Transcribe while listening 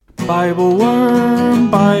Bible Worm,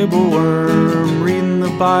 reading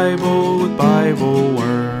the Bible with Bible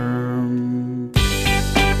Worm.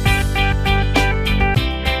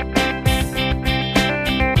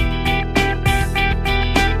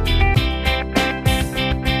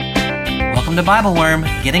 Welcome to Bible Worm,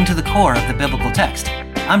 getting to the core of the biblical text.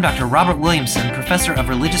 I'm Dr. Robert Williamson, Professor of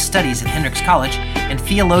Religious Studies at Hendrix College and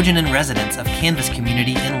Theologian in Residence of Canvas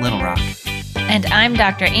Community in Little Rock. And I'm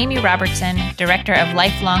Dr. Amy Robertson, Director of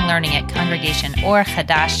Lifelong Learning at Congregation Or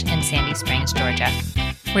Hadash in Sandy Springs, Georgia.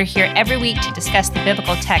 We're here every week to discuss the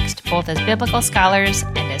biblical text, both as biblical scholars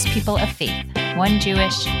and as people of faith, one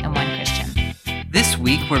Jewish and one Christian. This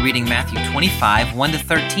week, we're reading Matthew 25,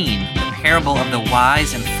 1-13, the parable of the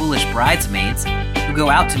wise and foolish bridesmaids who go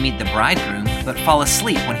out to meet the bridegroom, but fall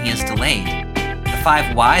asleep when he is delayed. The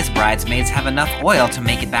 5 wise bridesmaids have enough oil to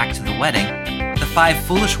make it back to the wedding. The 5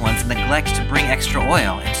 foolish ones neglect to bring extra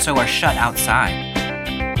oil and so are shut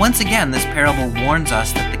outside. Once again, this parable warns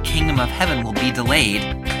us that the kingdom of heaven will be delayed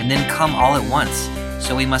and then come all at once,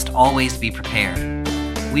 so we must always be prepared.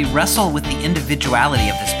 We wrestle with the individuality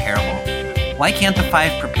of this parable. Why can't the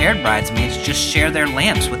 5 prepared bridesmaids just share their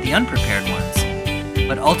lamps with the unprepared ones?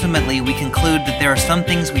 But ultimately, we conclude that there are some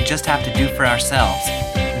things we just have to do for ourselves,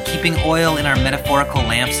 and keeping oil in our metaphorical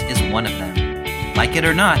lamps is one of them. Like it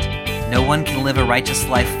or not, no one can live a righteous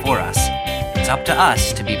life for us. It's up to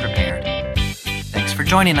us to be prepared. Thanks for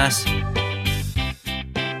joining us.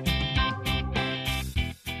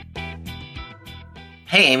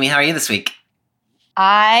 Hey, Amy, how are you this week?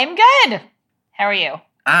 I'm good. How are you?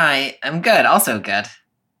 I am good, also good.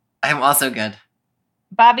 I'm also good.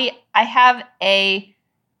 Bobby, I have a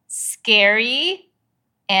scary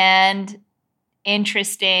and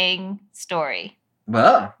interesting story.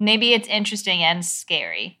 Whoa. Maybe it's interesting and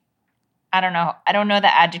scary. I don't know. I don't know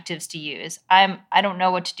the adjectives to use. I don't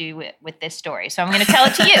know what to do with this story, so I'm going to tell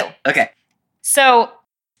it to you. Okay. So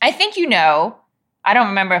I think you know, I don't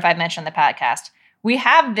remember if I mentioned on the podcast, we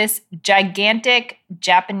have this gigantic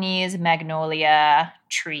Japanese magnolia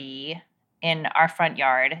tree in our front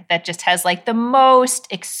yard that just has like the most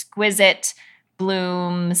exquisite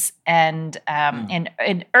blooms and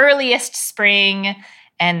in earliest spring,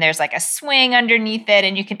 and there's like a swing underneath it,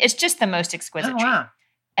 and it's just the most exquisite tree. Wow.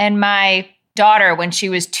 And my daughter, when she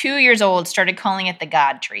was 2 years old, started calling it the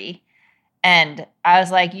God tree. And I was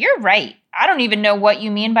like, you're right. I don't even know what you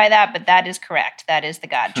mean by that, but that is correct. That is the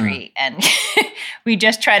God tree. And we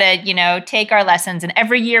just try to, take our lessons. And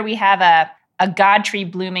every year we have a God tree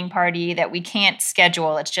blooming party that we can't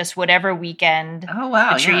schedule. It's just whatever weekend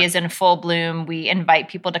the tree is in full bloom. We invite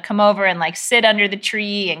people to come over and like sit under the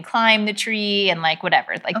tree and climb the tree and like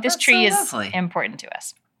whatever. Like this tree is important to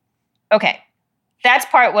us. Okay. That's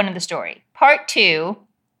part 1 of the story. Part 2,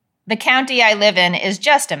 the county I live in is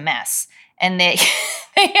just a mess. And they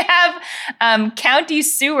have county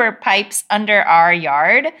sewer pipes under our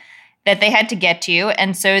yard that they had to get to.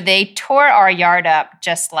 And so they tore our yard up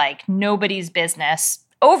just like nobody's business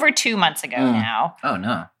over 2 months ago now. Oh,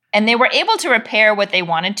 no. And they were able to repair what they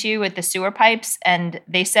wanted to with the sewer pipes. And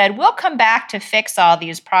they said, we'll come back to fix all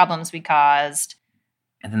these problems we caused.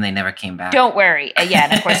 And then they never came back. Don't worry. Yeah,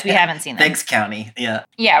 and of course, we haven't seen them. Thanks, county. Yeah.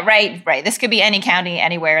 Yeah, right. This could be any county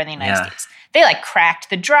anywhere in the United States. They like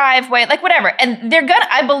cracked the driveway, like whatever. And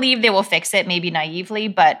I believe they will fix it, maybe naively,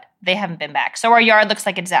 but they haven't been back. So our yard looks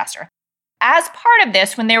like a disaster. As part of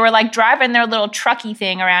this, when they were like driving their little trucky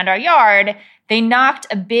thing around our yard, they knocked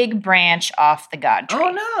a big branch off the God tree.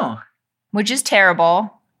 Oh, no. Which is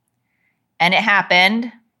terrible. And it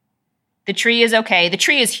happened. The tree is okay. The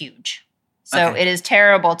tree is huge. So It is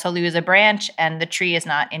terrible to lose a branch, and the tree is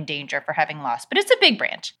not in danger for having lost. But it's a big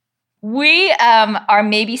branch. We are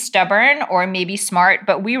maybe stubborn or maybe smart,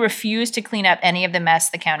 but we refuse to clean up any of the mess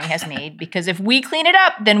the county has made, because if we clean it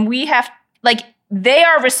up, then we have, they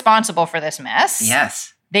are responsible for this mess.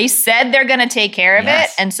 Yes. They said they're going to take care of it,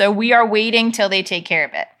 and so we are waiting till they take care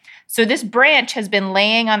of it. So this branch has been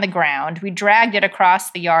laying on the ground. We dragged it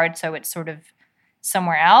across the yard, so it's sort of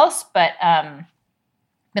somewhere else, but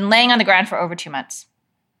been laying on the ground for over 2 months.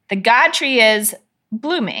 The God tree is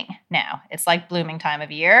blooming now. It's like blooming time of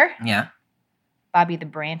year. Yeah. Bobby, the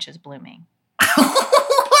branch is blooming.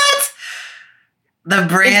 What? The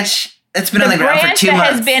branch, it's been on the ground for 2 months. The branch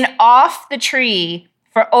that has been off the tree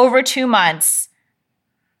for over 2 months.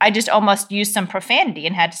 I just almost used some profanity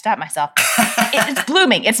and had to stop myself. It's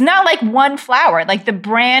blooming. It's not like one flower. Like the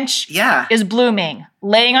branch is blooming,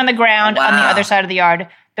 laying on the ground on the other side of the yard.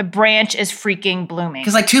 The branch is freaking blooming.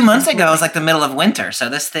 Because 2 months ago, it was like the middle of winter. So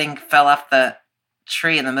this thing fell off the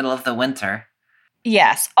tree in the middle of the winter.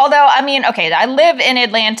 Yes. Although, I mean, okay, I live in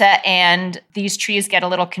Atlanta and these trees get a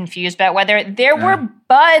little confused about whether there were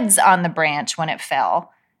buds on the branch when it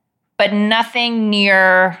fell, but nothing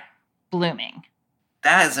near blooming.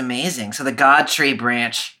 That is amazing. So the God tree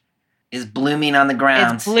branch is blooming on the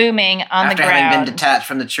ground. It's blooming on the ground. After having been detached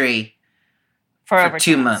from the tree for over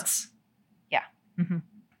 2 months. Yeah. Mm-hmm.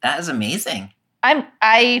 That is amazing.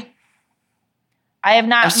 I have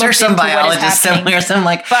not. I'm sure some biologist somewhere, some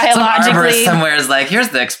arborist somewhere is like, here's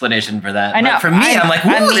the explanation for that. I know. But for me, I'm like,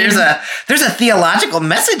 whoa, there's a theological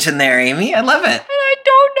message in there, Amy. I love it. And I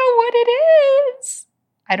don't know what it is.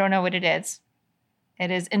 I don't know what it is.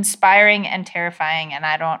 It is inspiring and terrifying, and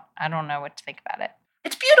I don't know what to think about it.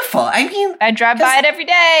 It's beautiful. I mean, I drive by it every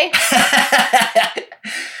day.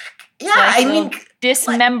 Yeah, I mean,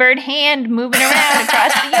 dismembered hand moving around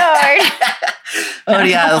across the yard. Oh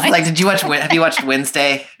yeah, like, have you watched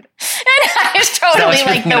Wednesday? It's totally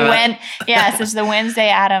like yes, it's the Wednesday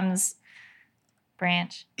Addams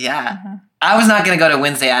branch. Yeah. Uh-huh. I was not going to go to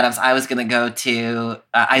Wednesday Addams. I was going to go to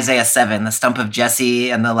Isaiah 7, the stump of Jesse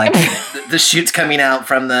and the shoots coming out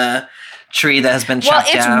from the tree that has been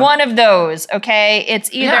chopped down. Well, it's one of those, okay?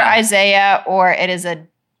 It's either Isaiah or it is a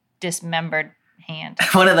dismembered hand.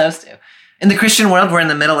 One of those two. In the Christian world, we're in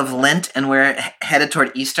the middle of Lent and we're headed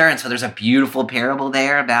toward Easter. And so there's a beautiful parable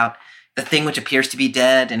there about the thing which appears to be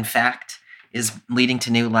dead, in fact, is leading to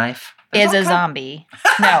new life. Is a zombie.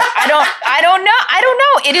 No, I don't know.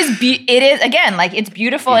 It is again, like, it's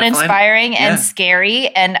beautiful and inspiring and scary.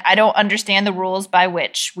 And I don't understand the rules by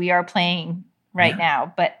which we are playing right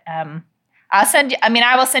now. But I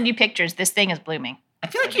will send you pictures. This thing is blooming. I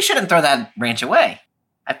feel like you shouldn't throw that branch away.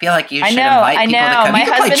 I feel like you should invite people to come. My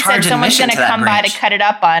husband said someone's going to come by to cut it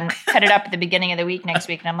up at the beginning of the week next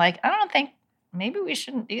week. And I'm like, I don't think, maybe we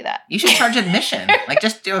shouldn't do that. You should charge admission. Like,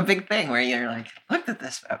 just do a big thing where you're like, look at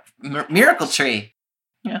this miracle tree.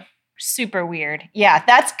 Yeah. Super weird. Yeah,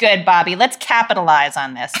 that's good, Bobby. Let's capitalize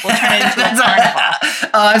on this. We'll turn it into a carnival.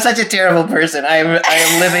 Oh, I'm such a terrible person. I am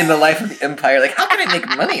living the life of the empire. Like, how can I make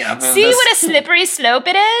money off of this? See what a slippery slope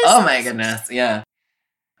it is? Oh my goodness, yeah.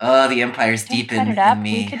 Oh, the empire's deep in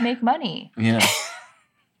me. We could make money. Yeah.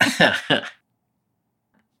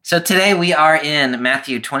 So today we are in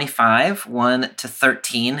Matthew 25, 1 to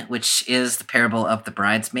 13, which is the parable of the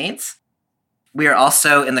bridesmaids. We are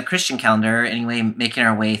also in the Christian calendar, anyway, making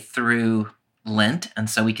our way through Lent, and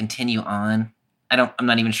so we continue on. I'm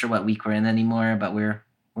not even sure what week we're in anymore, but we're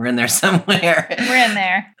in there somewhere. We're in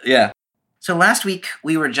there. Yeah. So last week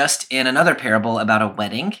we were just in another parable about a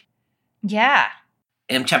wedding. Yeah.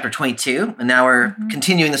 In chapter 22, and now we're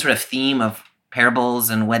continuing the sort of theme of parables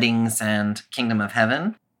and weddings and kingdom of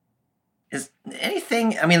heaven. Is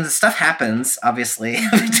anything, I mean, the stuff happens, obviously,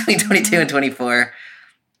 between 22 and 24.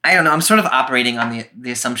 I don't know, I'm sort of operating on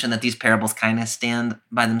the assumption that these parables kind of stand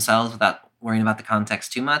by themselves without worrying about the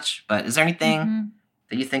context too much. But is there anything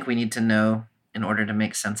that you think we need to know in order to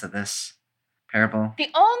make sense of this parable? The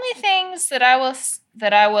only things that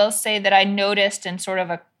I will say that I noticed in sort of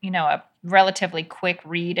a relatively quick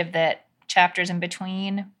read of the chapters in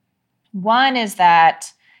between. One is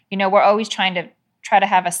that, we're always try to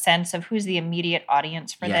have a sense of who's the immediate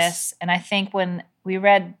audience for this. And I think when we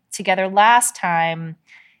read together last time,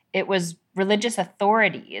 it was religious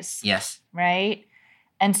authorities. Yes. Right?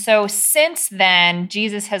 And so since then,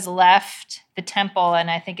 Jesus has left the temple,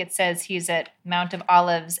 and I think it says he's at Mount of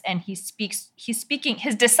Olives, and he's speaking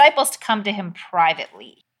his disciples to come to him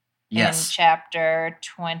privately. Yes. In chapter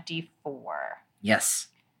 24. Yes.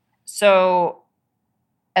 So,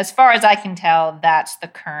 as far as I can tell, that's the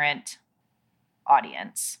current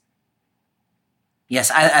audience. Yes,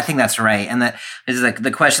 I think that's right. And that is like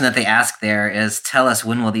the question that they ask there is, tell us,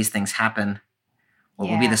 when will these things happen? What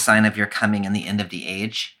will be the sign of your coming and the end of the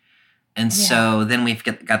age? And so then we've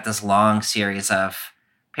got this long series of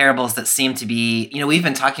parables that seem to be, we've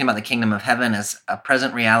been talking about the kingdom of heaven as a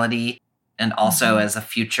present reality and also as a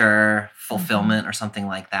future fulfillment or something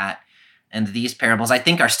like that. And these parables, I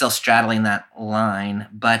think, are still straddling that line,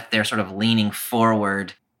 but they're sort of leaning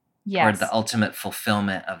forward toward the ultimate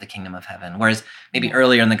fulfillment of the kingdom of heaven. Whereas maybe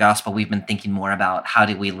earlier in the gospel, we've been thinking more about how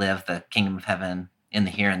do we live the kingdom of heaven in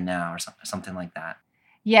the here and now or something like that.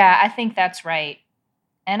 Yeah, I think that's right.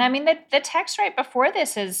 And I mean, the text right before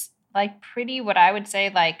this is like pretty, what I would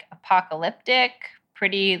say, like apocalyptic,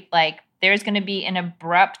 pretty like there's going to be an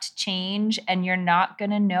abrupt change and you're not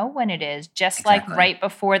going to know when it is. Just like right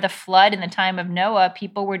before the flood in the time of Noah,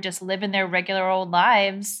 people were just living their regular old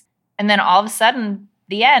lives. And then all of a sudden,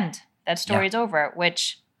 the end. That story's over,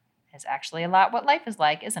 which is actually a lot what life is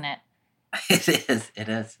like, isn't it? It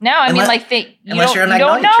is. No, I mean, like, you don't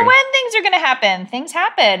know when things are going to happen. Things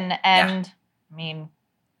happen. And I mean,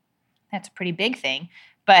 that's a pretty big thing.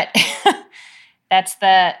 But that's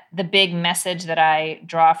the big message that I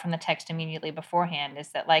draw from the text immediately beforehand, is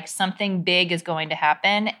that like something big is going to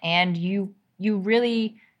happen, and you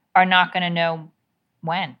really are not going to know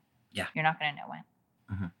when. Yeah. You're not going to know when.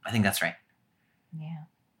 Mm-hmm. I think that's right. Yeah.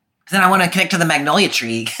 Then I want to connect to the magnolia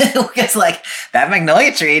tree, because like that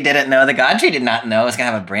magnolia tree didn't know, the God tree did not know it was going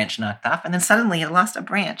to have a branch knocked off, and then suddenly it lost a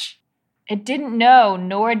branch. It didn't know,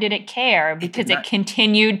 nor did it care, because it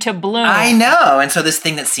continued to bloom. I know. And so this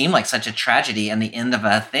thing that seemed like such a tragedy and the end of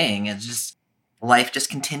a thing, it's just, life just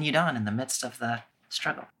continued on in the midst of the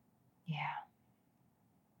struggle. Yeah.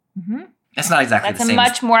 Mm-hmm. It's not exactly That's the same.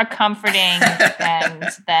 That's much more comforting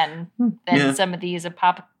than Yeah. some of these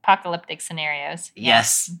apocalyptic scenarios.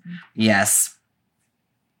 Yes. Mm-hmm. Yes.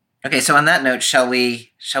 Okay, so on that note, shall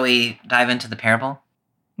we dive into the parable?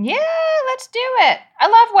 Yeah, let's do it. I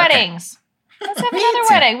love weddings. Let's have another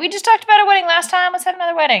wedding. We just talked about a wedding last time. Let's have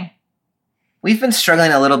another wedding. We've been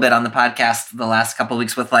struggling a little bit on the podcast the last couple of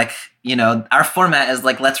weeks with like, our format is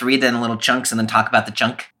like, let's read it in little chunks and then talk about the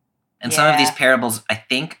chunk. And some of these parables, I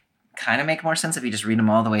think, kind of make more sense if you just read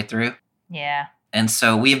them all the way through. Yeah. And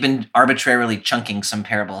so we've been arbitrarily chunking some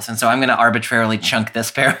parables. And so I'm going to arbitrarily chunk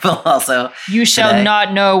this parable also. You shall today.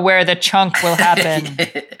 not know where the chunk will happen.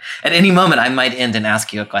 At any moment, I might end and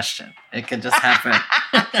ask you a question. It could just happen.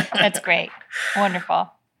 That's great.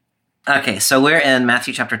 Wonderful. Okay, so we're in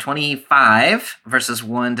Matthew chapter 25, verses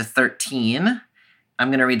 1 to 13. I'm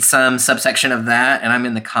going to read some subsection of that, and I'm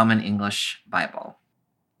in the Common English Bible.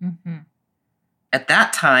 Mm-hmm. At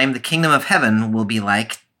that time, the kingdom of heaven will be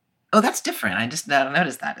like... Oh, that's different. I just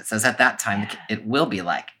noticed that. It says at that time, it will be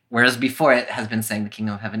like. Whereas before it has been saying the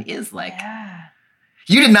kingdom of heaven is like. Yeah.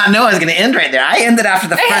 You did not know I was going to end right there. I ended after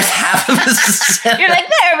the first half of the sentence. You're like,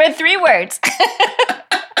 there were 3 words.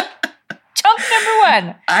 Chunk number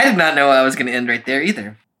 1. I did not know I was going to end right there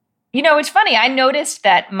either. It's funny. I noticed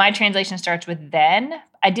that my translation starts with then.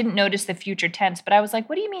 I didn't notice the future tense, but I was like,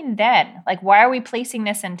 what do you mean then? Like, why are we placing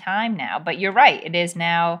this in time now? But you're right. It is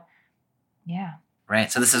now. Yeah. Right,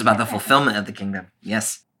 so this is about the fulfillment of the kingdom.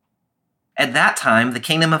 Yes. At that time, the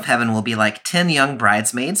kingdom of heaven will be like 10 young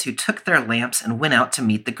bridesmaids who took their lamps and went out to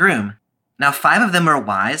meet the groom. Now 5 of them were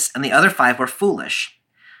wise, and the other 5 were foolish.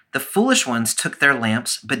 The foolish ones took their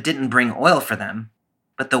lamps, but didn't bring oil for them.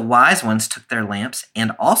 But the wise ones took their lamps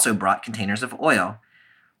and also brought containers of oil.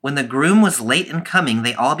 When the groom was late in coming,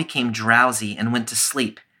 they all became drowsy and went to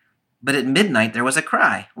sleep. But at midnight there was a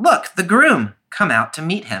cry, "Look, the groom! Come out to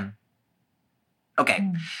meet him."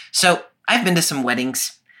 Okay, so I've been to some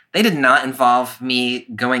weddings. They did not involve me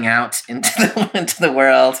going out into the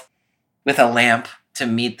world with a lamp to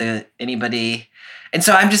meet anybody. And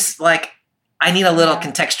so I'm just like, I need a little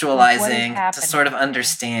contextualizing to sort of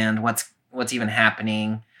understand what's even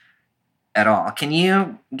happening at all. Can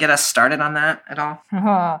you get us started on that at all?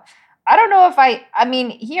 I don't know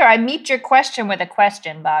if here, I meet your question with a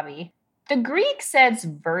question, Bobby. The Greek says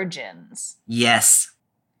virgins. Yes.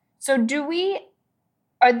 So do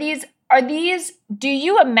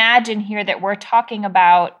you imagine here that we're talking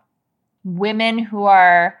about women who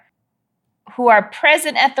are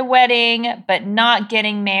present at the wedding but not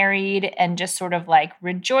getting married and just sort of like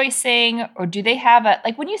rejoicing? Or do they have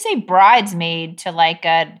when you say bridesmaid to like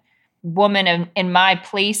a woman in my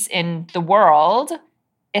place in the world,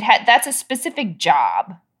 that's a specific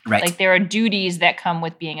job. Right. Like there are duties that come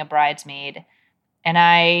with being a bridesmaid. And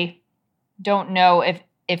I don't know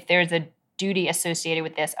if there's a duty associated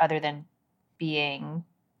with this other than being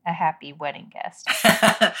a happy wedding guest.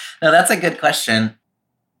 No, that's a good question.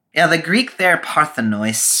 Yeah, the Greek there,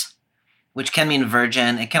 parthenois, which can mean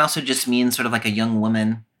virgin. It can also just mean sort of like a young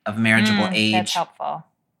woman of marriageable age. That's helpful.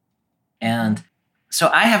 And so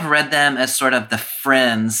I have read them as sort of the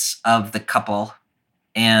friends of the couple,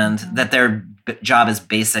 and that their job is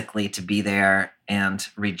basically to be there and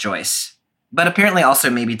rejoice. But apparently also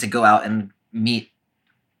maybe to go out and meet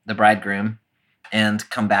the bridegroom and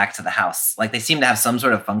come back to the house. Like they seem to have some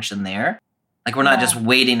sort of function there. Like we're not just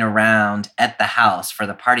waiting around at the house for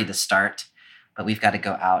the party to start, but we've got to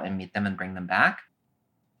go out and meet them and bring them back.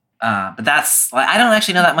 But that's, I don't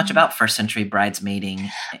actually know that much about first century bridesmaiding.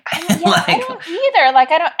 I don't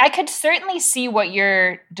either. I could certainly see what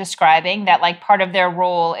you're describing, that like part of their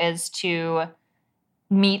role is to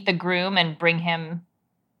meet the groom and bring him,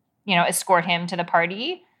 escort him to the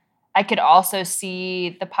party. I could also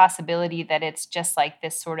see the possibility that it's just like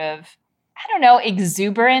this sort of,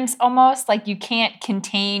 exuberance almost. Like you can't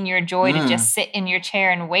contain your joy to just sit in your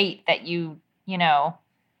chair and wait, that you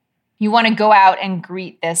want to go out and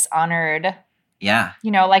greet this honored,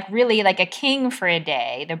 like really like a king for a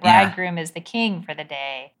day. The bridegroom is the king for the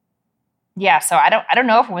day. Yeah, so I don't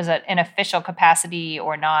know if it was an official capacity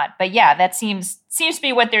or not, but yeah, that seems to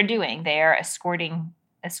be what they're doing. They are escorting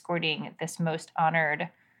this most honored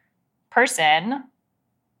person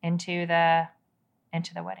into the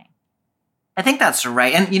wedding. I think that's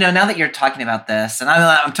right. And, now that you're talking about this, and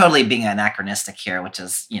I'm totally being anachronistic here, which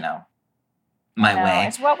is, my way.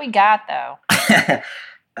 It's what we got, though.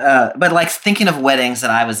 But like thinking of weddings that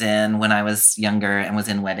I was in when I was younger and was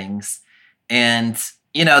in weddings, and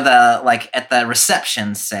the like at the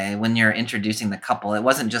reception, say when you're introducing the couple, it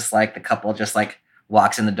wasn't just like the couple just like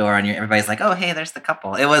walks in the door and everybody's like, oh hey, there's the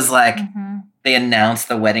couple. It was like they announce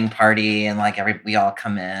the wedding party and like we all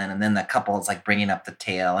come in, and then the couple is like bringing up the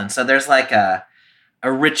tale, and so there's like a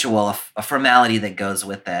ritual, a formality that goes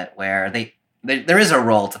with it, where there is a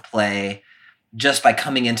role to play just by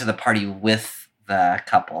coming into the party with the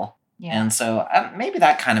couple. Yeah. And so maybe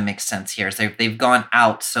that kind of makes sense here. Is they've gone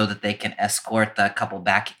out so that they can escort the couple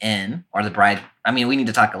back in, or the bride. I mean, we need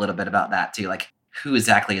to talk a little bit about that too, like who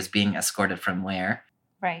exactly is being escorted from where.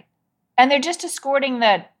 Right. And they're just escorting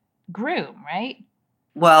the groom, right?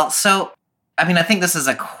 Well, so, I mean, I think this is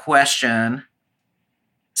a question.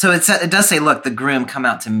 So it does say, look, the groom come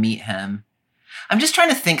out to meet him. I'm just trying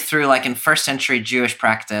to think through, like in first century Jewish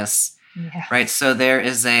practice, right? So there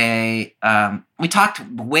is we talked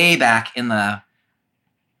way back I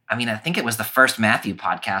think it was the first Matthew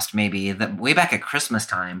podcast, maybe, way back at Christmas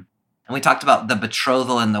time. And we talked about the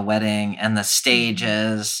betrothal and the wedding and the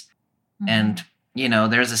stages. Mm-hmm. And,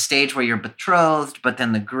 there's a stage where you're betrothed, but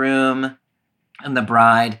then the groom and the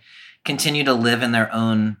bride continue to live in their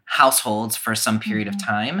own households for some period of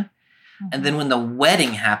time. Mm-hmm. And then when the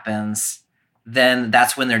wedding happens, then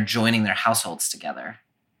that's when they're joining their households together.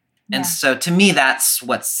 Yeah. And so to me, that's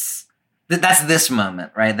this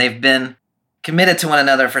moment, right? They've been committed to one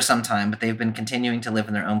another for some time, but they've been continuing to live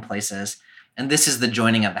in their own places. And this is the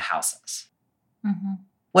joining of the houses. Mm-hmm.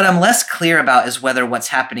 What I'm less clear about is whether what's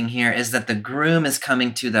happening here is that the groom is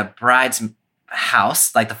coming to the bride's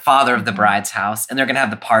house, like the father of the bride's house, and they're going to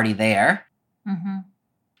have the party there. Mm-hmm.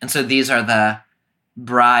 And so these are the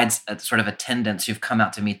bride's sort of attendants who've come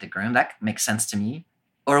out to meet the groom. That makes sense to me.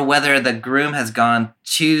 Or whether the groom has gone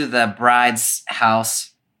to the bride's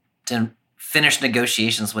house to finish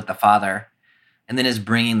negotiations with the father and then is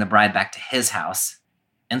bringing the bride back to his house.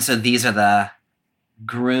 And so these are the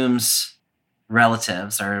groom's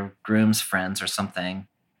relatives or groom's friends or something.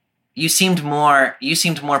 You seemed more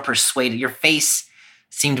persuaded. Your face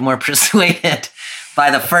seemed more persuaded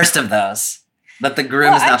by the first of those, that the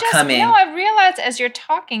groom is now coming. No, I realized as you're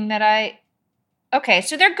talking that okay,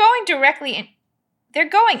 so they're going they're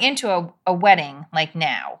going into a wedding like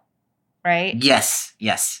now, right? Yes.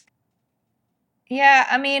 Yeah,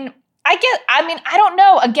 I don't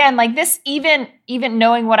know. Again, like this, even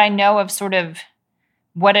knowing what I know of sort of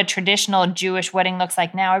what a traditional Jewish wedding looks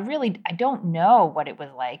like now, I don't know what it was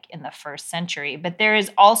like in the first century. But there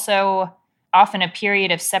is also often a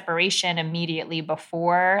period of separation immediately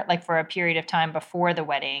before, like for a period of time before the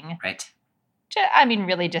wedding. Right.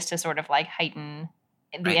 Really just to sort of like heighten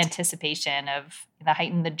the anticipation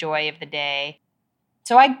heighten the joy of the day.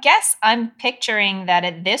 So I guess I'm picturing that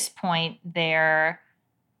at this point they're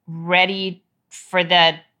ready for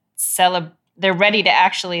they're ready to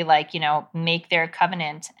actually make their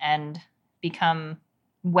covenant and become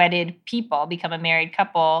wedded people, become a married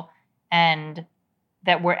couple, and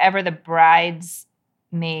that wherever the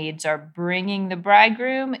bridesmaids are bringing the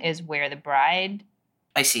bridegroom is where the bride.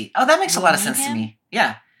 I see. Oh, that makes a lot of sense to me.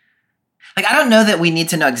 Yeah. Like, I don't know that we need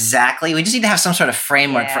to know exactly. We just need to have some sort of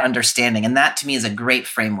framework for understanding. And that to me is a great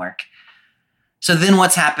framework. So then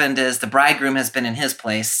what's happened is the bridegroom has been in his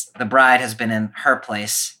place. The bride has been in her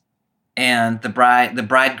place. And the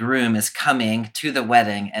bridegroom is coming to the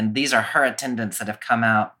wedding. And these are her attendants that have come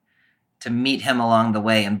out to meet him along the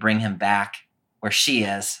way and bring him back where she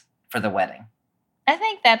is for the wedding. I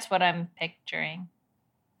think that's what I'm picturing.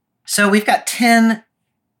 So we've got 10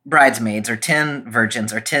 bridesmaids or 10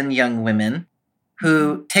 virgins or 10 young women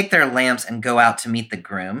who take their lamps and go out to meet the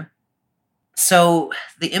groom. So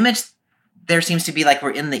the image there seems to be like we're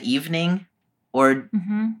in the evening, or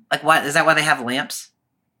like why is that why they have lamps?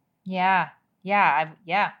 Yeah.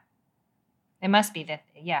 It must be that.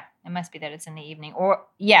 Yeah, it must be that it's in the evening. Or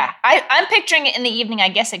I'm picturing it in the evening. I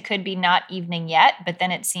guess it could be not evening yet, but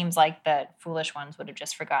then it seems like the foolish ones would have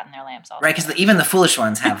just forgotten their lamps. Also. Right, because even the foolish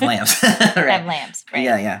ones have lamps. Right. Have lamps. Right.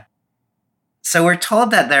 Yeah. So we're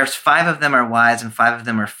told that there's 5 of them are wise and 5 of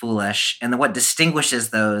them are foolish, and what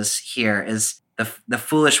distinguishes those here is the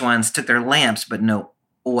foolish ones took their lamps but no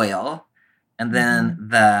oil, and then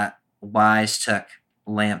the wise took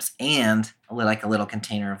lamps and a little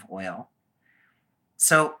container of oil.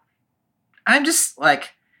 So I'm just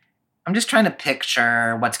trying to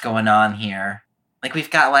picture what's going on here. Like we've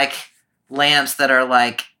got like lamps that are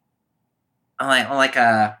like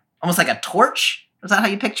a almost like a torch. Is that how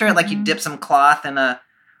you picture it? Like you dip some cloth in a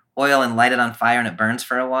oil and light it on fire and it burns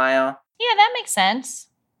for a while. Yeah, that makes sense.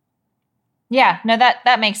 Yeah, no,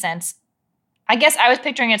 that makes sense. I guess I was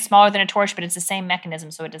picturing it smaller than a torch, but it's the same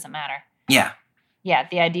mechanism, so it doesn't matter. Yeah. Yeah,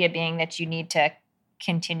 the idea being that you need to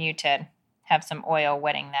continue to have some oil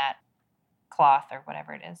wetting that cloth or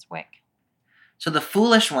whatever it is, wick. So the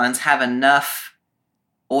foolish ones have enough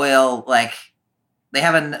oil, like they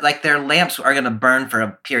have like their lamps are going to burn for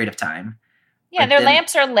a period of time. Yeah, their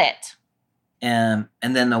lamps are lit. And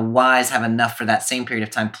then the wise have enough for that same period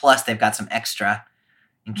of time. Plus, they've got some extra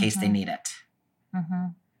in case they need it. Mm-hmm.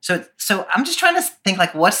 So I'm just trying to think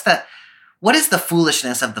like, what is the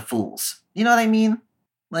foolishness of the fools? You know what I mean?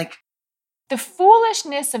 Like the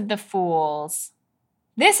foolishness of the fools.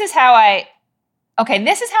 This is how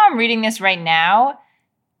I'm reading this right now,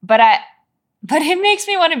 but it makes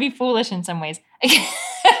me want to be foolish in some ways. I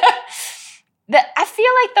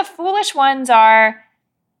feel like the foolish ones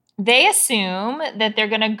they assume that they're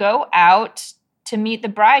going to go out to meet the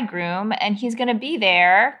bridegroom and he's going to be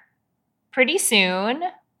there pretty soon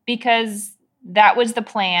because that was the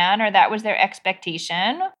plan or that was their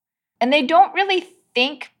expectation. And they don't really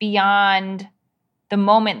think beyond the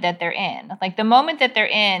moment that they're in. Like the moment that they're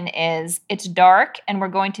in is it's dark and we're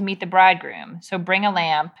going to meet the bridegroom. So bring a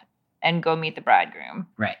lamp and go meet the bridegroom.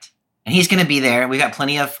 Right. And he's going to be there. We got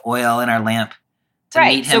plenty of oil in our lamp to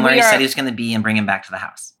meet him where he said he was going to be and bring him back to the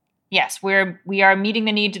house. Yes, we are meeting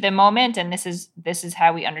the need to the moment, and this is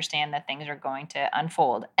how we understand that things are going to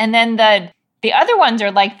unfold. And then the other ones are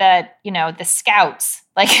like the scouts,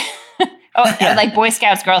 like like Boy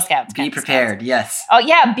Scouts, Girl Scouts. Be prepared, yes. Oh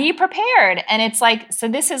yeah, be prepared. And it's like, so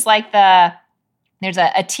this is like there's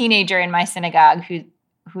a teenager in my synagogue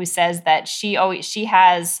who says that she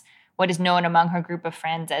has what is known among her group of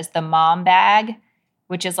friends as the mom bag,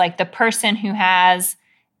 which is like the person who has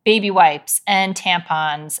baby wipes and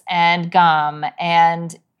tampons and gum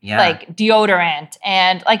and like deodorant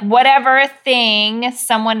and like whatever thing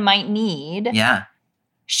someone might need. Yeah.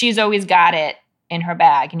 She's always got it in her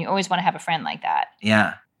bag. And you always want to have a friend like that.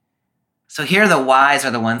 Yeah. So here the wise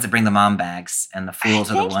are the ones that bring the mom bags and the fools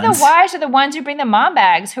are the ones. The wise are the ones who bring the mom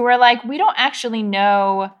bags who are like, we don't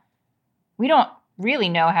really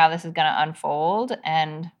know how this is going to unfold.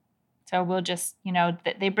 And so we'll just,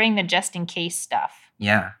 they bring the just in case stuff.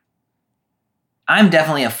 Yeah. I'm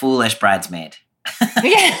definitely a foolish bridesmaid.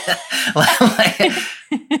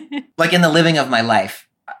 like in the living of my life.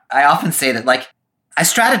 I often say that like I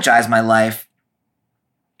strategize my life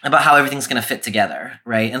about how everything's going to fit together,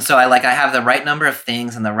 right? And so I have the right number of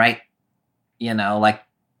things and the right,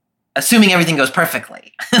 assuming everything goes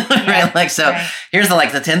perfectly, right? Right. Here's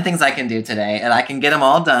the 10 things I can do today and I can get them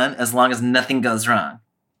all done as long as nothing goes wrong.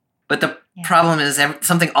 But the problem is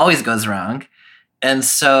something always goes wrong. And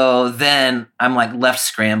so then I'm left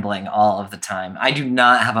scrambling all of the time. I do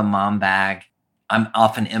not have a mom bag. I'm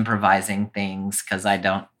often improvising things because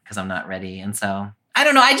I'm not ready. And so I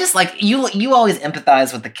don't know. I just you always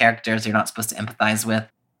empathize with the characters you're not supposed to empathize with.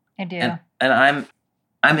 I do. And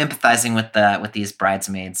I'm empathizing with these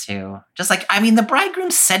bridesmaids who the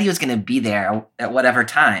bridegroom said he was going to be there at whatever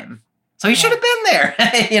time. So he should have been there,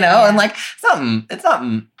 and it's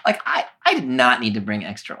something I did not need to bring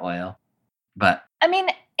extra oil. But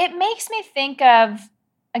it makes me think of,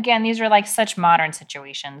 again, these are such modern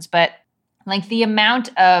situations, but the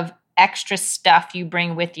amount of extra stuff you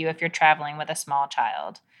bring with you if you're traveling with a small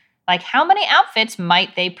child. How many outfits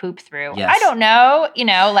might they poop through? Yes. I don't know,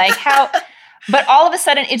 how, but all of a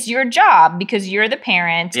sudden it's your job because you're the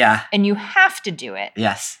parent and you have to do it.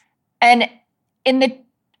 Yes. And in the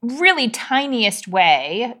really tiniest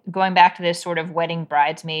way, going back to this sort of wedding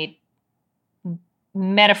bridesmaid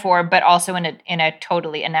metaphor, but also in a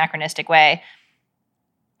totally anachronistic way.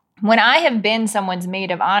 When I have been someone's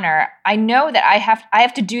maid of honor, I know that I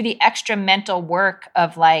have to do the extra mental work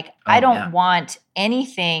of I don't want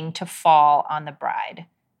anything to fall on the bride.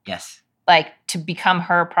 Yes. To become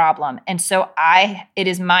her problem. And so it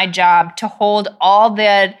is my job to hold all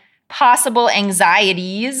the possible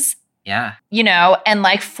anxieties. Yeah.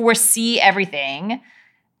 And foresee everything.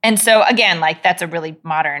 And so again, that's a really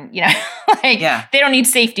modern, they don't need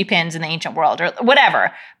safety pins in the ancient world or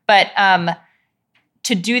whatever. But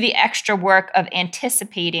to do the extra work of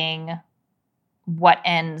anticipating what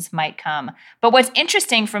ends might come. But what's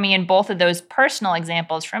interesting for me in both of those personal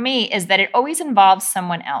examples for me is that it always involves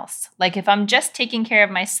someone else. If I'm just taking care of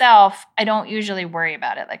myself, I don't usually worry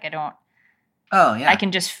about it. I don't. Oh, yeah. I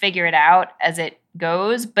can just figure it out as it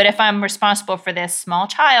goes. But if I'm responsible for this small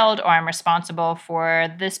child, or I'm responsible for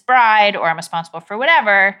this bride, or I'm responsible for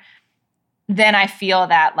whatever, then I feel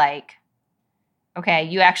that like, okay,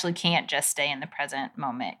 you actually can't just stay in the present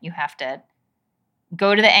moment. You have to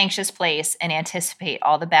go to the anxious place and anticipate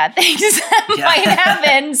all the bad things that might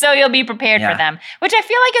happen, so you'll be prepared for them, which I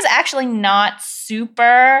feel like is actually not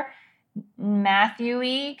super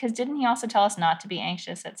Matthew-y, because didn't he also tell us not to be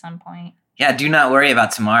anxious at some point? Yeah, do not worry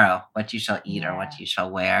about tomorrow, what you shall eat or what you shall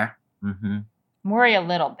wear. Mm-hmm. Worry a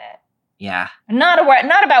little bit. Yeah. Not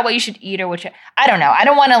about what you should eat or what you, I don't know. I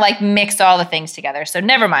don't want to like mix all the things together. So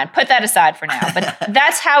never mind. Put that aside for now. But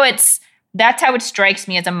that's how it strikes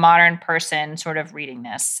me as a modern person sort of reading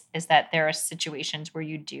this, is that there are situations where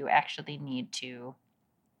you do actually need to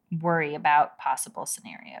worry about possible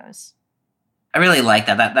scenarios. I really like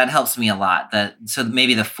that. That helps me a lot. So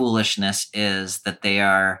maybe the foolishness is that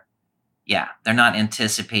they're not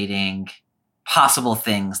anticipating possible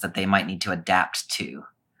things that they might need to adapt to.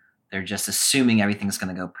 They're just assuming everything's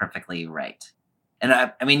going to go perfectly right. And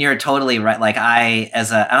I mean, you're totally right. Like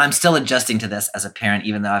and I'm still adjusting to this as a parent,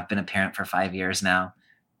 even though I've been a parent for 5 years now.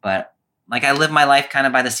 But like, I live my life kind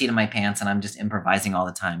of by the seat of my pants, and I'm just improvising all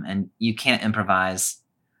the time. And you can't improvise,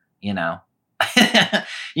 you know.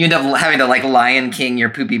 You end up having to like Lion King your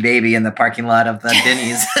poopy baby in the parking lot of the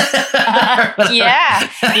Denny's. Yeah,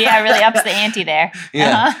 really ups the ante there.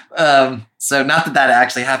 Yeah. So not that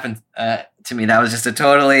actually happened to me. That was just a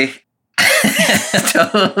totally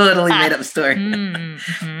made up story.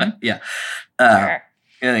 Mm-hmm. Yeah. Sure.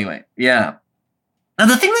 Anyway, yeah. Now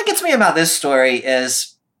the thing that gets me about this story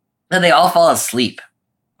is that they all fall asleep.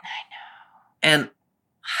 I know. And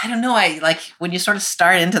I don't know. I like when you sort of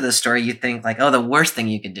start into this story, you think like, oh, the worst thing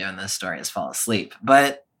you could do in this story is fall asleep.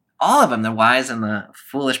 But all of them, the wise and the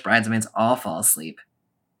foolish bridesmaids, all fall asleep.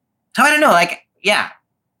 So I don't know. Like, yeah,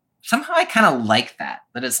 somehow I kind of like that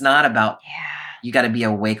it's not about you got to be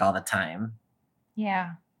awake all the time.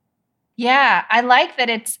 Yeah. Yeah. I like that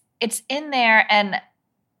it's in there. And,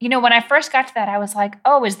 you know, when I first got to that, I was like,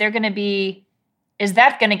 oh, is that going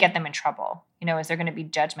to get them in trouble? You know, is there going to be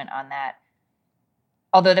judgment on that?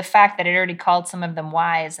 Although the fact that it already called some of them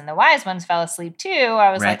wise and the wise ones fell asleep too,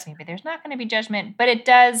 I was like, maybe there's not going to be judgment. But it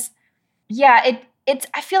does, I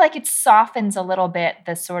feel like it softens a little bit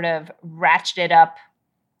the sort of ratcheted up,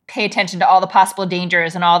 pay attention to all the possible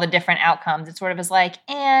dangers and all the different outcomes. It sort of is like,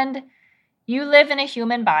 and you live in a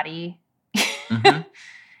human body, Mm-hmm.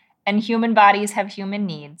 and human bodies have human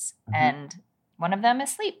needs, Mm-hmm. and one of them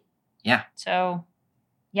is sleep. Yeah. So,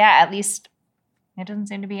 yeah, at least there doesn't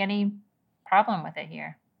seem to be any problem with it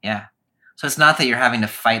here. Yeah. So it's not that you're having to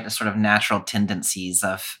fight the sort of natural tendencies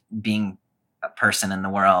of being a person in the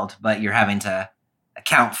world, but you're having to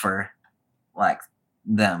account for like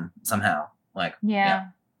them somehow. Like, Yeah.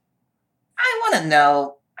 I want to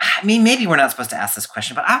know, I mean, maybe we're not supposed to ask this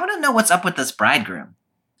question, but I want to know what's up with this bridegroom.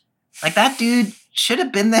 Like, that dude should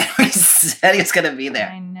have been there. He said he was going to be there.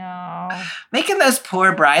 I know. Making those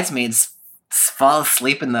poor bridesmaids fall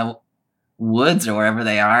asleep in the woods or wherever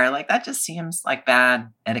they are, like, that just seems like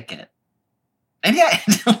bad etiquette. And yeah,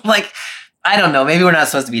 like, I don't know. Maybe we're not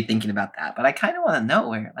supposed to be thinking about that, but I kind of want to know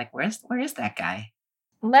where is that guy?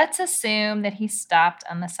 Let's assume that he stopped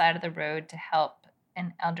on the side of the road to help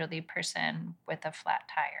an elderly person with a flat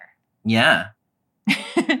tire. Yeah.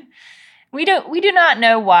 We do not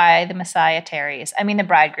know why the Messiah tarries. I mean, the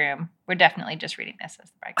bridegroom. We're definitely just reading this as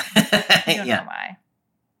the bridegroom. We don't know why.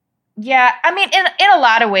 Yeah, I mean, in a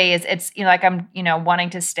lot of ways, it's, you know, like I'm, you know, wanting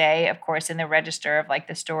to stay, of course, in the register of like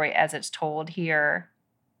the story as it's told here,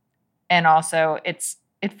 and also it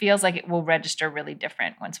feels like it will register really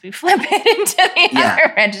different once we flip it into the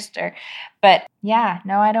other register. But yeah,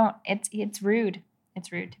 no, I don't. It's rude. It's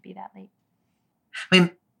rude to be that late. I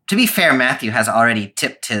mean, to be fair, Matthew has already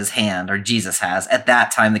tipped his hand, or Jesus has. At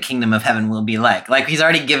that time, the kingdom of heaven will be like he's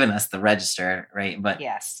already given us the register, right? But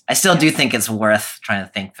yes, I still do think it's worth trying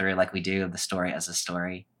to think through, like we do, the story as a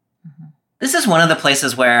story. Mm-hmm. This is one of the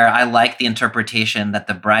places where I like the interpretation that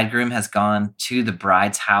the bridegroom has gone to the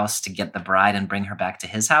bride's house to get the bride and bring her back to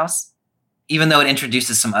his house, even though it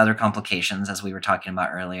introduces some other complications, as we were talking about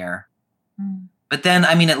earlier. Mm. But then,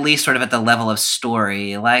 I mean, at least sort of at the level of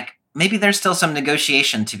story, like, maybe there's still some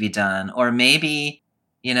negotiation to be done, or maybe,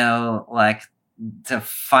 you know, like to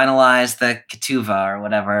finalize the ketuvah or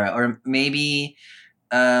whatever, or maybe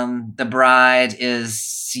the bride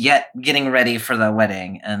is yet getting ready for the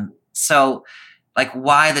wedding. And so, like,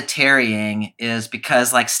 why the tarrying is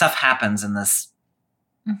because, like, stuff happens in this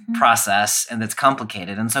process and it's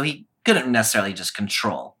complicated. And so he couldn't necessarily just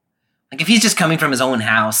control. Like, if he's just coming from his own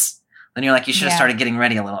house, then you're like, you should have started getting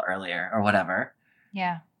ready a little earlier or whatever.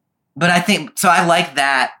 Yeah. But I think, so I like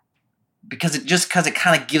that because it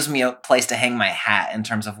kind of gives me a place to hang my hat in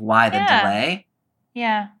terms of why the delay.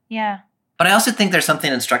 Yeah. But I also think there's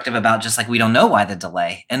something instructive about just like, we don't know why the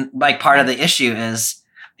delay. And like part of the issue is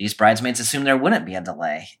these bridesmaids assumed there wouldn't be a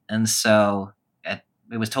delay. And so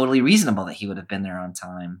it was totally reasonable that he would have been there on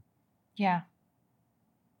time. Yeah.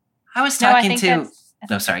 I was talking to...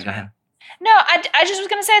 No, sorry, go ahead. No, I just was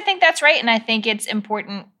going to say I think that's right. And I think it's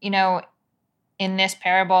important, in this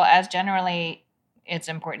parable, as generally it's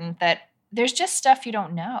important, that there's just stuff you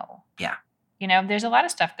don't know. Yeah. There's a lot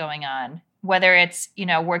of stuff going on, whether it's,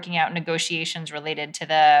 working out negotiations related to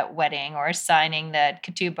the wedding or signing the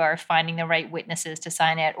ketubah or finding the right witnesses to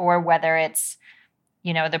sign it, or whether it's,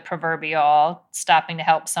 the proverbial stopping to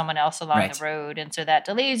help someone else along the road. And so that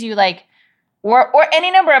delays you, like, or any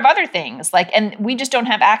number of other things. Like, and we just don't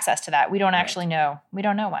have access to that. We don't actually know. We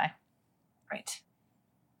don't know why. Right.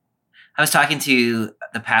 I was talking to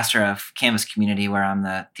the pastor of Canvas Community, where I'm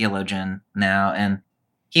the theologian now, and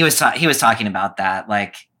he was talking about that.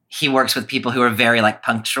 Like, he works with people who are very like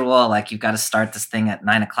punctual, like you've got to start this thing at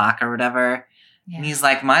 9:00 or whatever. Yeah. And he's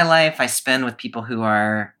like, my life I spend with people who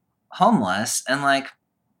are homeless, and like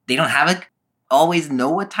they don't always know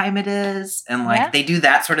what time it is, and like they do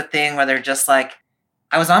that sort of thing where they're just like,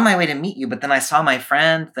 I was on my way to meet you, but then I saw my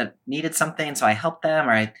friend that needed something, so I helped them,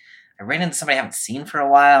 or I ran into somebody I haven't seen for a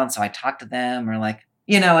while, and so I talked to them, or like,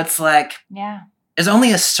 it's like, there's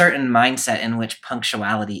only a certain mindset in which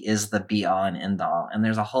punctuality is the be all and end all, and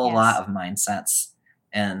there's a whole lot of mindsets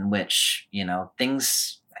in which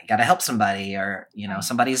things. I got to help somebody, or,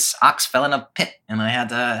 somebody's ox fell in a pit and I had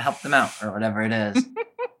to help them out, or whatever it is.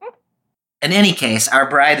 In any case, our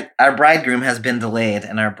bridegroom has been delayed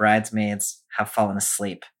and our bridesmaids have fallen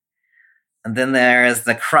asleep. And then there is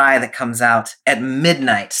the cry that comes out at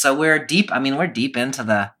midnight. So we're deep into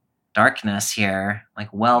the darkness here, like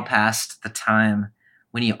well past the time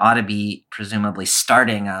when you ought to be presumably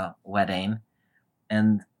starting a wedding.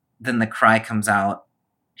 And then the cry comes out,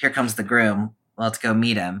 here comes the groom. Let's go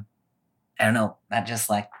meet him. I don't know. That just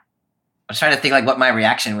like, I was trying to think like what my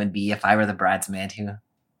reaction would be if I were the bridesmaid who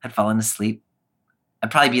had fallen asleep. I'd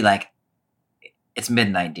probably be like, it's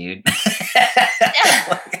midnight, dude.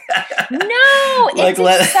 No, it's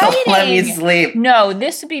exciting. Let me sleep. No,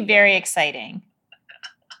 this would be very exciting.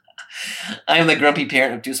 I am the grumpy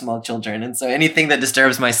parent of 2 small children, and so anything that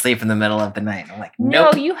disturbs my sleep in the middle of the night, I'm like,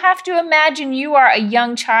 nope. No, you have to imagine you are a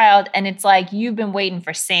young child, and it's like you've been waiting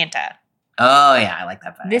for Santa. Oh, yeah, I like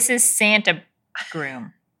that vibe. This is Santa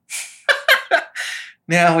groom.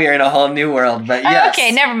 Now we are in a whole new world, but yes.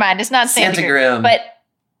 Okay, never mind. It's not Santa groom. But,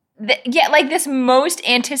 like this most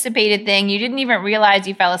anticipated thing, you didn't even realize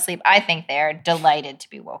you fell asleep. I think they're delighted to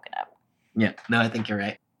be woken up. Yeah, no, I think you're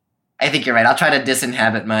right. I'll try to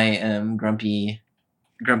disinhabit my grumpy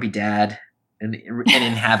dad and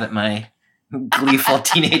inhabit my gleeful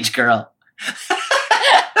teenage girl.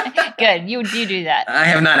 Good, you do that. I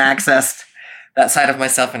have not accessed that side of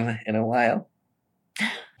myself in a while.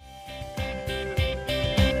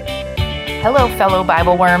 Hello, fellow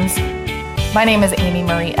Bible worms. My name is Amy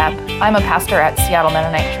Marie Epp. I'm a pastor at Seattle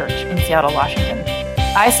Mennonite Church in Seattle, Washington.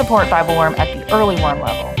 I support Bible Worm at the early worm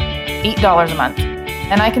level, $8 a month,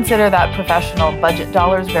 and I consider that professional budget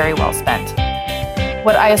dollars very well spent.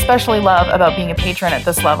 What I especially love about being a patron at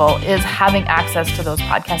this level is having access to those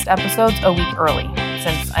podcast episodes a week early,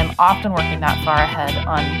 since I'm often working that far ahead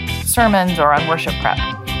on sermons or on worship prep.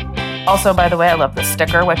 Also, by the way, I love the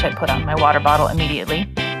sticker, which I put on my water bottle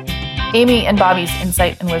immediately. Amy and Bobby's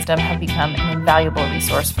insight and wisdom have become an invaluable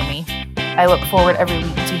resource for me. I look forward every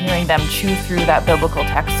week to hearing them chew through that biblical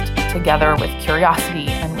text together with curiosity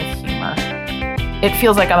and with humor. It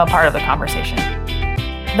feels like I'm a part of the conversation.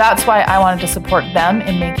 That's why I wanted to support them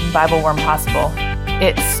in making Bible Worm possible.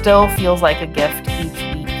 It still feels like a gift each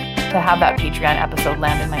week to have that Patreon episode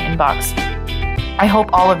land in my inbox. I hope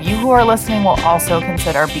all of you who are listening will also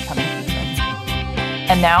consider becoming patrons.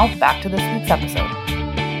 And now, back to this week's episode.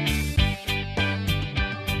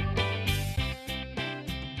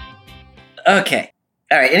 Okay.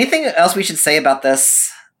 All right. Anything else we should say about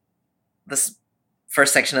this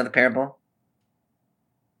first section of the parable?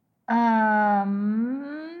 I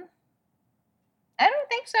don't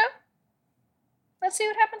think so. Let's see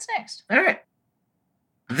what happens next. All right.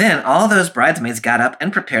 Then all those bridesmaids got up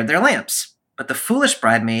and prepared their lamps. But the foolish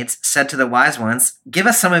bridesmaids said to the wise ones, "Give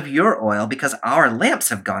us some of your oil, because our lamps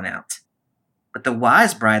have gone out." But the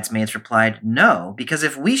wise bridesmaids replied, "No, because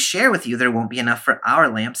if we share with you, there won't be enough for our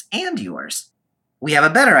lamps and yours. We have a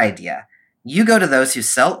better idea. You go to those who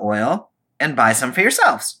sell oil and buy some for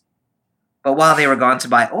yourselves." But while they were gone to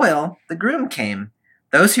buy oil, the groom came.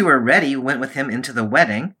 Those who were ready went with him into the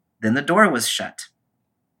wedding, Then the door was shut.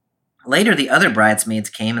 Later, the other bridesmaids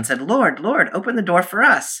came and said, Lord, Lord, open the door for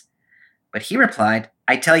us. But he replied,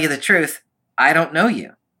 I tell you the truth, I don't know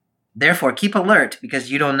you. Therefore, keep alert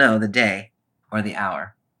because you don't know the day or the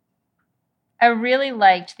hour. I really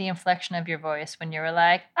liked the inflection of your voice when you were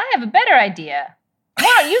like, I have a better idea.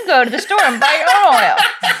 Why don't you go to the store and buy your own oil?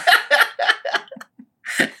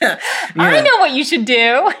 I know what you should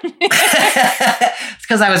do. It's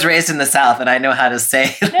because I was raised in the South and I know how to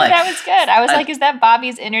say No, that was good. I was like, is that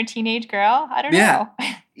Bobby's inner teenage girl? I don't know.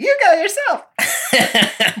 You go yourself.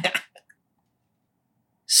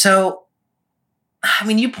 So, I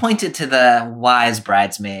mean, you pointed to the wise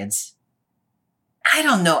bridesmaids. I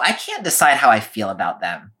don't know. I can't decide how I feel about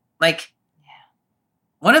them. Like,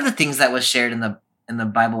 one of the things that was shared in the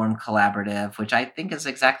Bible Worm Collaborative, which I think is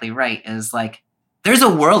exactly right, is like, there's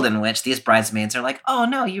a world in which these bridesmaids are like, oh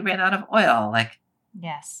no, you ran out of oil. Like,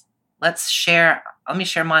 yes, let me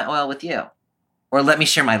share my oil with you. Or let me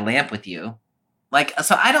share my lamp with you. Like,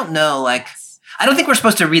 so I don't know, like, I don't think we're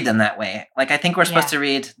supposed to read them that way. Like, I think we're supposed to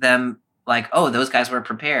read them like, oh, those guys were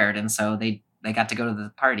prepared, and so they got to go to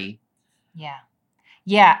the party. Yeah.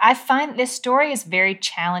 Yeah, I find this story is very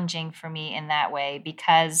challenging for me in that way,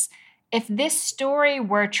 because if this story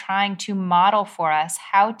were trying to model for us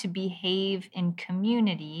how to behave in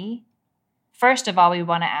community, first of all, we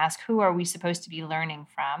want to ask, who are we supposed to be learning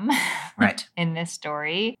from Right. in this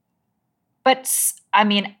story? But I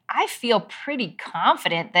mean, I feel pretty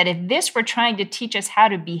confident that if this were trying to teach us how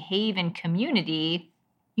to behave in community,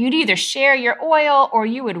 you'd either share your oil or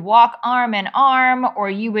you would walk arm in arm, or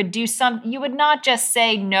you would you would not just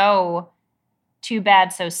say, no, too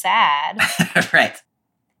bad, so sad. Right.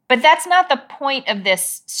 But that's not the point of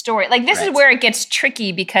this story. Like, this is where it gets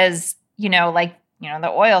tricky because, the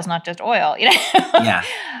oil is not just oil, Yeah.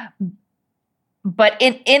 But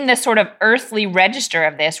in the sort of earthly register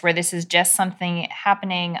of this, where this is just something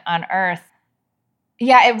happening on earth,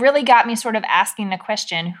 yeah, it really got me sort of asking the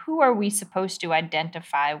question, who are we supposed to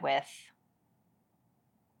identify with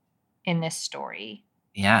in this story?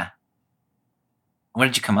 Yeah. What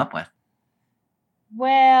did you come up with?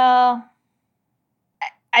 Well,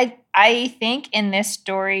 I think in this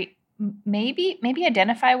story, maybe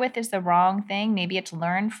identify with is the wrong thing. Maybe it's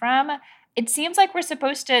learn from. It seems like we're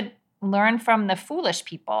supposed to learn from the foolish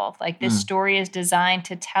people. Like, this story is designed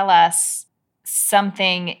to tell us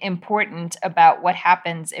something important about what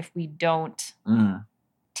happens if we don't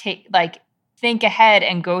think ahead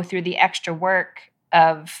and go through the extra work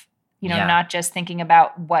of, not just thinking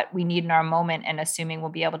about what we need in our moment and assuming we'll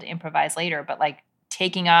be able to improvise later, but like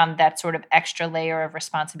taking on that sort of extra layer of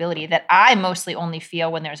responsibility that I mostly only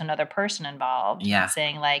feel when there's another person involved. Yeah.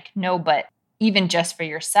 Saying like, no, but even just for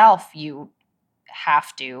yourself, you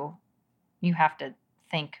have to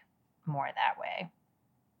think more that way.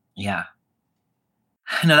 Yeah.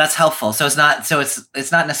 No, that's helpful. So it's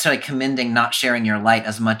not necessarily commending not sharing your light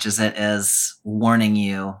as much as it is warning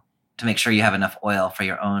you to make sure you have enough oil for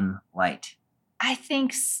your own light. I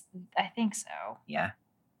think so. Yeah.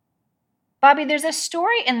 Bobby, there's a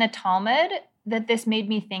story in the Talmud that this made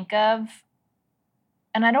me think of,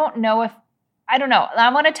 and I don't know. I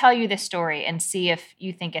want to tell you this story and see if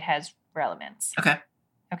you think it has relevance.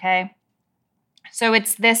 Okay. So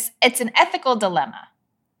it's an ethical dilemma.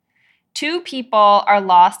 Two people are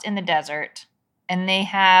lost in the desert, and they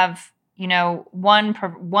have, one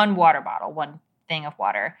water bottle, one thing of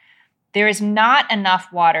water. There is not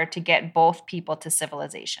enough water to get both people to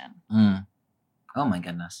civilization. Oh my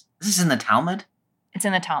goodness. This is in the Talmud? It's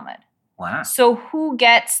in the Talmud. Wow. So who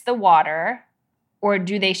gets the water, or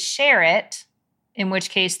do they share it, in which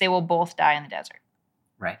case they will both die in the desert?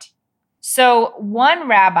 Right. So one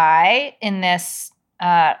rabbi in this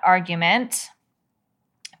argument,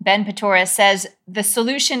 Ben Petora, says the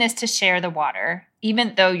solution is to share the water,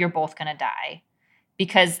 even though you're both going to die,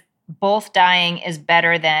 because both dying is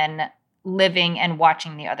better than living and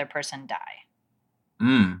watching the other person die.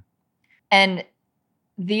 And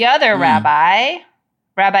the other Rabbi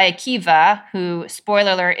Akiva, who,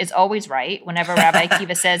 spoiler alert, is always right. Whenever Rabbi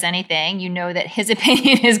Akiva says anything, you know that his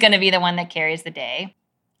opinion is going to be the one that carries the day,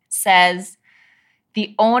 says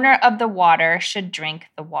the owner of the water should drink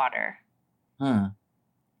the water.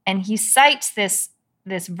 And he cites this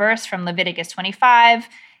verse from Leviticus 25,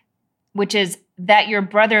 which is that your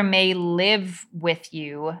brother may live with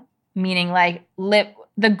you, meaning like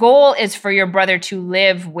the goal is for your brother to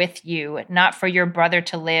live with you, not for your brother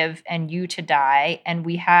to live and you to die. And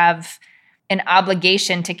we have an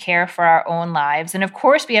obligation to care for our own lives. And of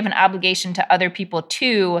course, we have an obligation to other people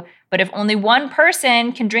too. But if only one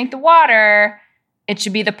person can drink the water, it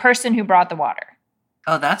should be the person who brought the water.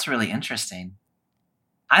 Oh, that's really interesting.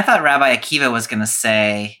 I thought Rabbi Akiva was going to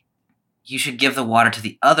say you should give the water to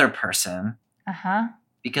the other person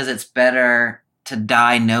because it's better to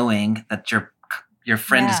die knowing that your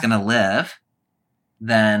friend is going to live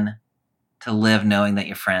than to live knowing that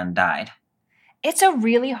your friend died. It's a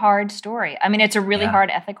really hard story. I mean, it's a really hard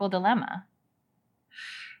ethical dilemma.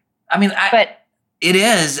 I mean, it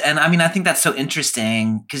is. And I mean, I think that's so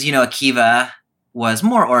interesting because, Akiva was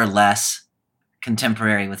more or less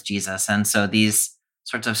contemporary with Jesus. And so these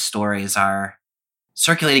sorts of stories are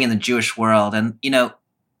circulating in the Jewish world. And,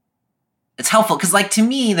 it's helpful because, to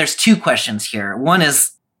me, there's two questions here. One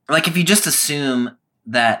is, if you just assume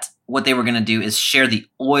that what they were going to do is share the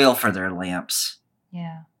oil for their lamps.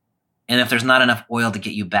 Yeah. And if there's not enough oil to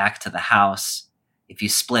get you back to the house, if you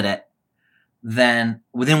split it, then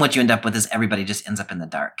what you end up with is everybody just ends up in the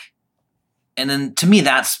dark. And then to me,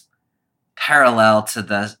 that's parallel to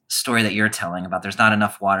the story that you're telling about there's not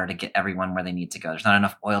enough water to get everyone where they need to go. There's not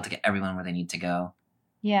enough oil to get everyone where they need to go.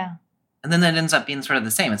 Yeah. And then that ends up being sort of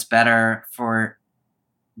the same. It's better for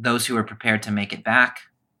those who are prepared to make it back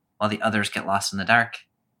while the others get lost in the dark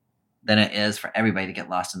than it is for everybody to get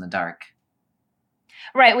lost in the dark.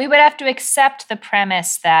 Right. We would have to accept the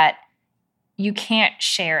premise that you can't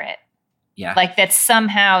share it. Yeah. That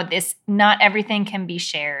somehow not everything can be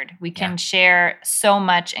shared. We can share so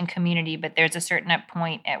much in community, but there's a certain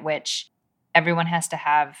point at which everyone has to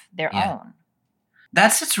have their own.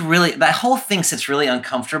 That whole thing sits really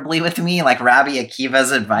uncomfortably with me. Rabbi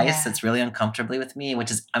Akiva's advice sits really uncomfortably with me, which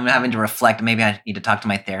is I'm having to reflect. Maybe I need to talk to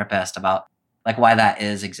my therapist about why that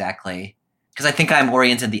is exactly. Because I think I'm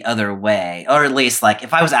oriented the other way, or at least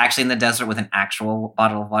if I was actually in the desert with an actual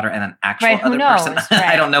bottle of water and an actual other person,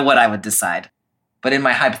 I don't know what I would decide. But in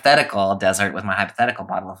my hypothetical desert with my hypothetical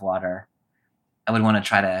bottle of water, I would want to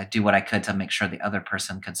try to do what I could to make sure the other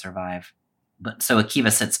person could survive. But so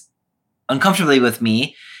Akiva sits uncomfortably with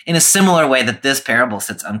me in a similar way that this parable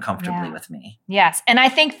sits uncomfortably with me. Yes. And I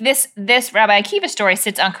think this Rabbi Akiva story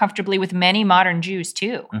sits uncomfortably with many modern Jews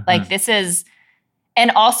too. Mm-hmm. This is... And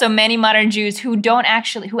also many modern Jews who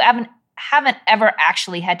haven't ever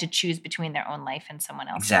actually had to choose between their own life and someone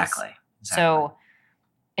else's. Exactly. So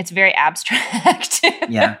it's very abstract.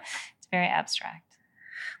 Yeah. It's very abstract.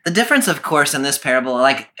 The difference, of course, in this parable,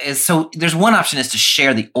 is so there's one option is to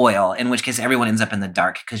share the oil, in which case everyone ends up in the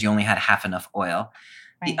dark because you only had half enough oil.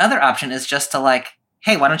 Right. The other option is just to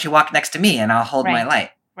hey, why don't you walk next to me and I'll hold my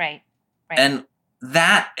light. Right. And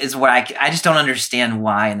that is where I just don't understand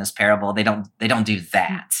why in this parable they don't do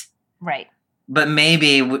that. Right. But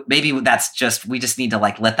maybe that's just we just need to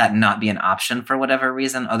let that not be an option for whatever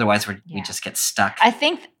reason. Otherwise we just get stuck. I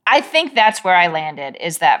think that's where I landed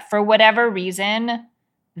is that for whatever reason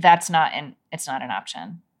it's not an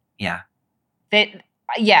option. Yeah.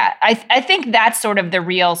 I think that's sort of the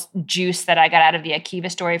real juice that I got out of the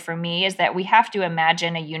Akiva story for me is that we have to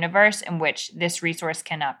imagine a universe in which this resource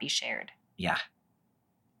cannot be shared. Yeah.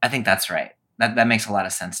 I think that's right. That makes a lot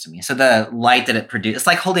of sense to me. So the light that it produces, it's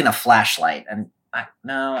like holding a flashlight. And I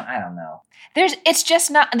don't know. Because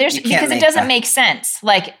it doesn't make sense.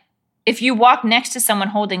 If you walk next to someone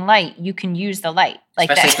holding light, you can use the light.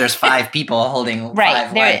 Especially if there's 5 people holding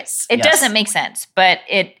 5 lights. It doesn't make sense, but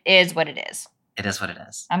it is what it is. It is what it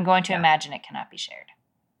is. I'm going to imagine it cannot be shared.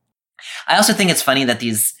 I also think it's funny that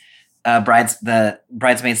these the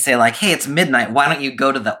bridesmaids say hey, it's midnight. Why don't you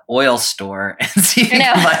go to the oil store and see if you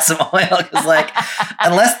can buy some oil? Because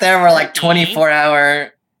unless there were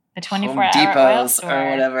 24-hour the 24-hour Home Depots or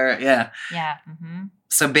whatever, yeah. Mm-hmm.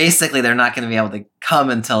 So basically, they're not going to be able to come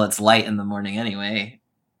until it's light in the morning anyway.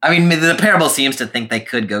 I mean, the parable seems to think they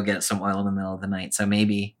could go get some oil in the middle of the night. So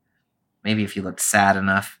maybe if you looked sad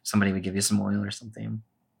enough, somebody would give you some oil or something.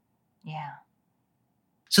 Yeah.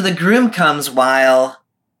 So the groom comes while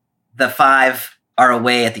the 5 are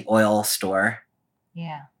away at the oil store.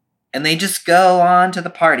 Yeah. And they just go on to the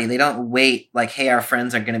party. They don't wait hey, our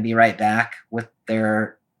friends are going to be right back with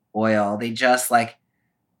their oil. They just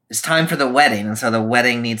it's time for the wedding. And so the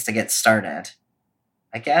wedding needs to get started.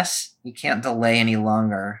 I guess you can't delay any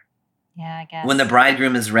longer. Yeah, I guess. When the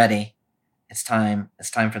bridegroom is ready, it's time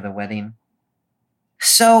for the wedding.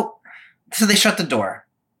 So they shut the door.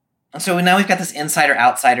 So now we've got this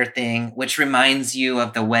insider-outsider thing, which reminds you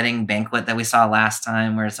of the wedding banquet that we saw last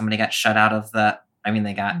time where somebody got shut out of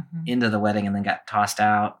they got into the wedding and then got tossed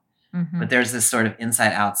out. Mm-hmm. But there's this sort of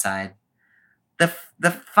inside-outside.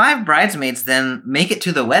 The 5 bridesmaids then make it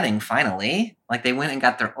to the wedding finally. They went and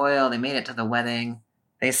got their oil. They made it to the wedding.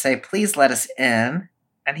 They say, please let us in.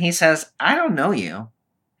 And he says, I don't know you,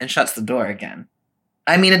 and shuts the door again.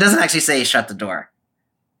 I mean, it doesn't actually say shut the door.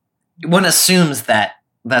 One assumes that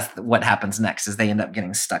that's what happens next is they end up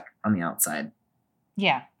getting stuck on the outside.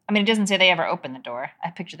 Yeah. I mean, it doesn't say they ever open the door. I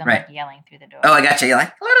picture them Right. like yelling through the door. Oh, I got you. You're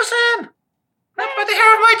like, let us in. Not by the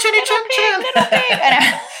hair of my chinny Little chin pig, little pig. I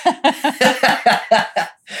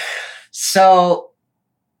know.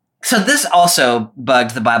 So this also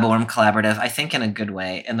bugged the Bible Worm Collaborative, I think in a good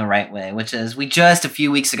way, in the right way, which is we just a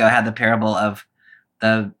few weeks ago had the parable of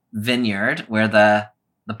the vineyard where the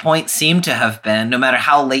point seemed to have been no matter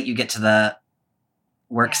how late you get to the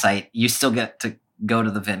work site, you still get to go to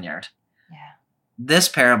the vineyard. Yeah. This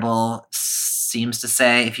parable seems to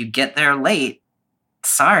say if you get there late,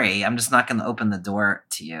 sorry, I'm just not going to open the door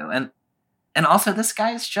to you. And also this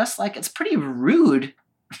guy's just like, it's pretty rude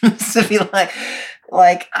to be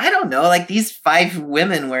like, I don't know, like these 5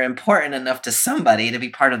 women were important enough to somebody to be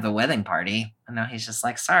part of the wedding party. And now he's just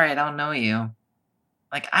like, sorry, I don't know you.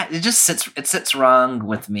 Like, it sits wrong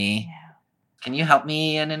with me. Yeah. Can you help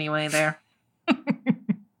me in any way there?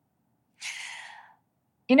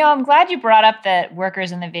 I'm glad you brought up the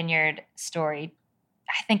workers in the vineyard story.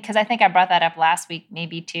 I think I brought that up last week,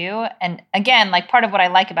 maybe too. And again, like part of what I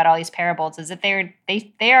like about all these parables is that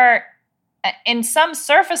they are in some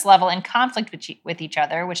surface level in conflict with each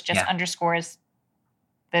other, which just underscores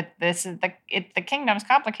that this is the kingdom's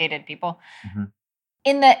complicated, people. Mm-hmm.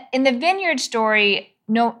 In the vineyard story,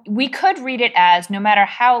 no, we could read it as no matter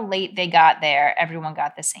how late they got there, everyone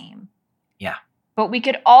got the same. Yeah. But we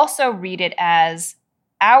could also read it as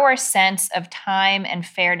our sense of time and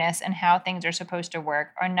fairness and how things are supposed to work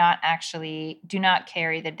do not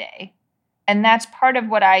carry the day. And that's part of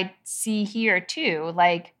what I see here too.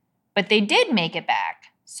 Like, but they did make it back.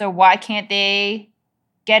 So why can't they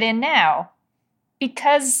get in now?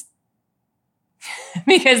 Because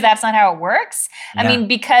that's not how it works. Yeah. I mean,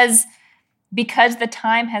 because the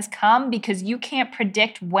time has come, because you can't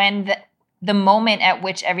predict when the moment at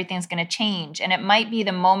which everything's going to change. And it might be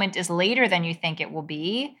the moment is later than you think it will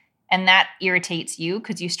be. And that irritates you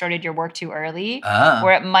because you started your work too early.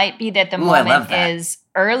 Or it might be that the moment is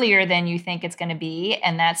earlier than you think it's going to be.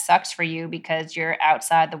 And that sucks for you because you're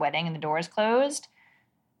outside the wedding and the door is closed.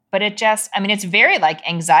 But it's very like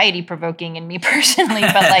anxiety provoking in me personally.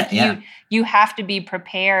 But like you have to be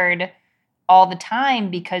prepared all the time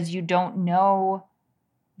because you don't know.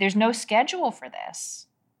 There's no schedule for this.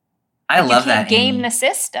 I love that. You can't game the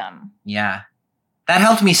system. Yeah. That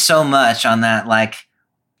helped me so much on that. Like,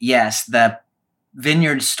 yes, the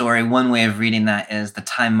vineyard story, one way of reading that is the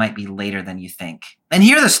time might be later than you think. And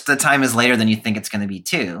here the time is later than you think it's going to be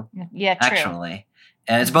too. Yeah, true. Actually.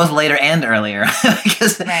 And it's both later and earlier.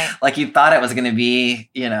 Because like you thought it was going to be,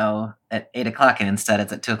 at 8 o'clock and instead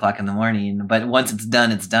it's at 2 o'clock in the morning. But once it's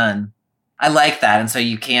done, it's done. I like that. And so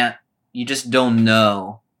you just don't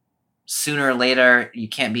know. Sooner or later, you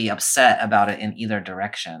can't be upset about it in either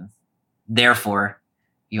direction. Therefore,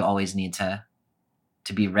 you always need to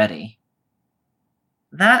be ready.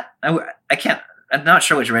 That, I can't, I'm not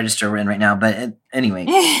sure which register we're in right now, but anyway.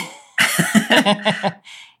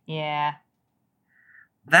 Yeah.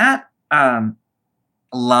 That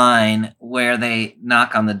line where they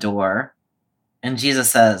knock on the door and Jesus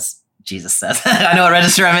says, I know what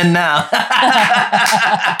register I'm in now.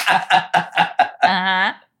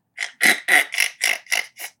 Uh-huh.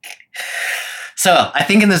 So I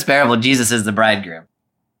think in this parable, Jesus is the bridegroom.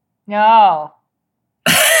 No.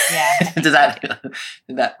 Yeah. Did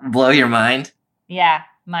that blow your mind? Yeah.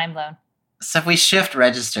 Mind blown. So if we shift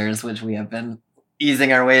registers, which we have been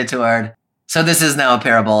easing our way toward. So this is now a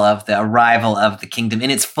parable of the arrival of the kingdom in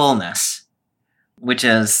its fullness, which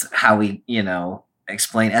is how we,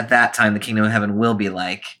 explain at that time the kingdom of heaven will be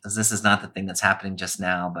like. This is not the thing that's happening just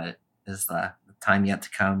now, but is the time yet to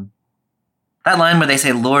come. That line where they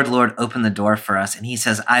say, Lord, Lord, open the door for us. And he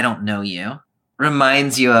says, I don't know you,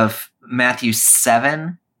 reminds you of Matthew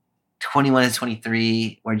 7, 21 to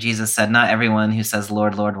 23, where Jesus said, not everyone who says,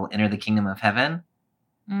 Lord, Lord, will enter the kingdom of heaven,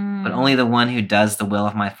 but only the one who does the will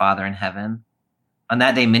of my Father in heaven. On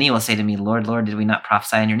that day, many will say to me, Lord, Lord, did we not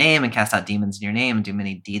prophesy in your name and cast out demons in your name and do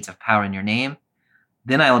many deeds of power in your name?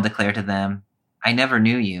 Then I will declare to them, I never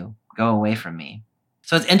knew you. Go away from me.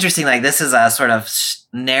 So it's interesting, like this is a sort of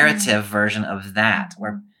narrative version of that,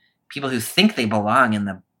 where people who think they belong in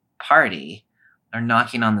the party are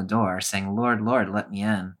knocking on the door saying, Lord, Lord, let me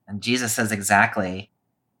in. And Jesus says exactly,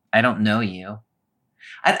 I don't know you.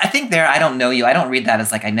 I think I don't know you. I don't read that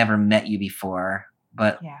as like, I never met you before,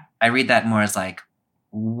 but I read that more as like,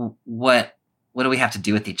 what do we have to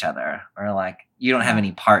do with each other? Or like, you don't have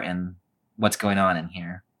any part in what's going on in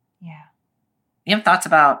here. Yeah. You have thoughts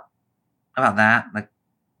about that? Like,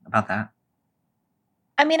 about that?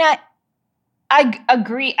 I mean, I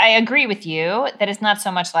agree with you that it's not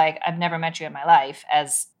so much like I've never met you in my life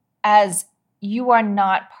as you are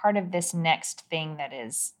not part of this next thing that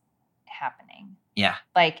is happening. Yeah.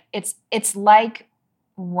 Like it's like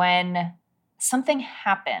when something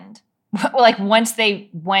happened, like once they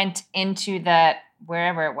went into that,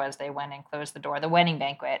 wherever it was, they went and closed the door, the wedding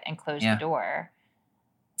banquet, and closed the door.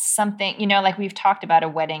 Something, like we've talked about a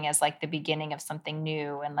wedding as like the beginning of something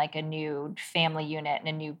new and like a new family unit and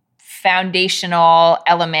a new foundational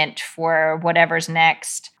element for whatever's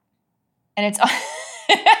next. And it's,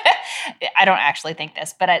 I don't actually think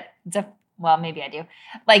this, but well, maybe I do.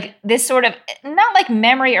 Like this sort of, not like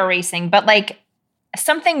memory erasing, but like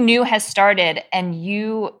something new has started and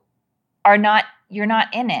you're not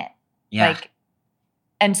in it. Yeah. Like,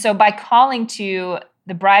 and so by calling to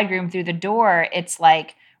the bridegroom through the door, it's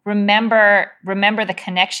like, remember the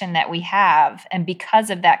connection that we have. And because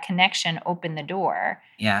of that connection, open the door.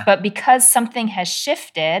 Yeah. But because something has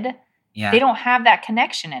shifted, they don't have that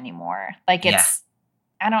connection anymore. Like it's,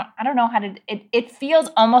 I don't know how to, it feels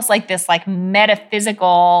almost like this like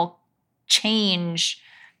metaphysical change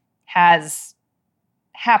has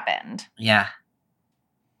happened. Yeah.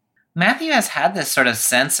 Matthew has had this sort of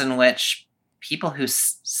sense in which people who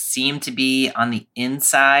seem to be on the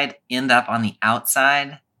inside end up on the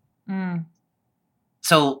outside. Mm.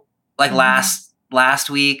 So like last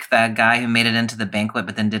week, that guy who made it into the banquet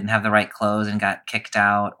but then didn't have the right clothes and got kicked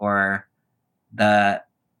out, or the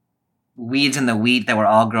weeds and the wheat that were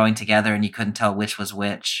all growing together and you couldn't tell which was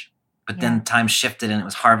which. But then time shifted and it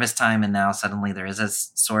was harvest time and now suddenly there is a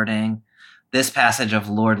sorting. This passage of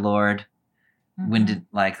Lord, Lord, when did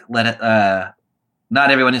not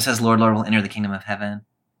everyone who says Lord, Lord will enter the kingdom of heaven.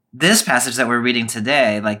 This passage that we're reading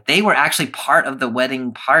today, like they were actually part of the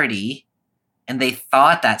wedding party and they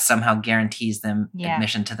thought that somehow guarantees them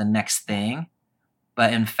admission to the next thing.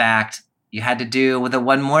 But in fact, you had to do with the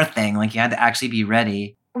one more thing, like you had to actually be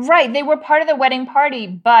ready. Right. They were part of the wedding party,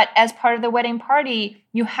 but as part of the wedding party,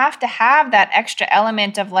 you have to have that extra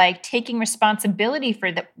element of like taking responsibility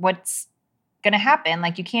for what's going to happen.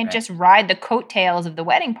 Like you can't just ride the coattails of the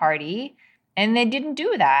wedding party. And they didn't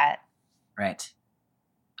do that. Right.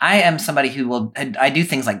 I am somebody who I do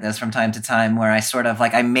things like this from time to time where I sort of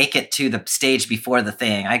like, I make it to the stage before the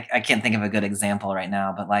thing. I can't think of a good example right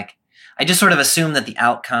now, but like, I just sort of assume that the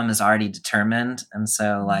outcome is already determined. And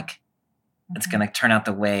so like, it's going to turn out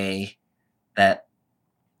the way that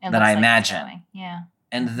I imagine. Yeah.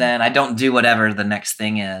 And then I don't do whatever the next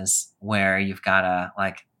thing is where you've got to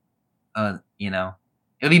like,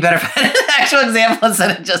 it would be better if I had an actual example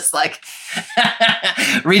instead of just like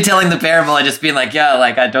retelling the parable and just being like,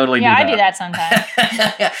 I totally do that. Yeah, I do that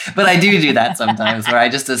sometimes. But I do that sometimes where I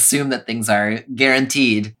just assume that things are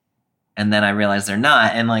guaranteed and then I realize they're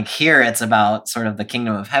not. And like here it's about sort of the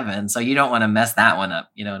kingdom of heaven. So you don't want to mess that one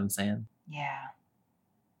up. You know what I'm saying? Yeah.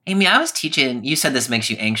 Amy, I was teaching, you said this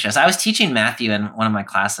makes you anxious. I was teaching Matthew in one of my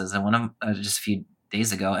classes and just a few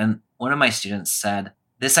days ago. And one of my students said,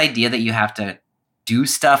 this idea that you have to do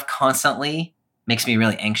stuff constantly makes me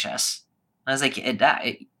really anxious. I was like,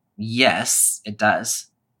 yes, it does.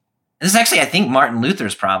 And this is actually, I think, Martin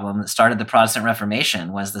Luther's problem that started the Protestant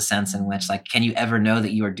Reformation was the sense in which, like, can you ever know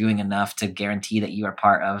that you are doing enough to guarantee that you are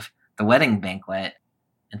part of the wedding banquet?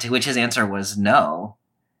 And to which his answer was no.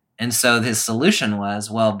 And so his solution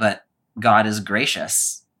was, well, but God is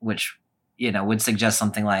gracious, which, would suggest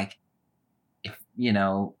something like, if,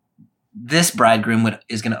 this bridegroom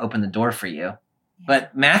is going to open the door for you.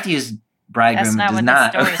 But Matthew's bridegroom does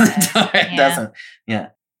not open the door. It doesn't. Yeah.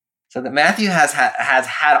 So that Matthew has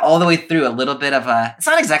had all the way through a little bit of it's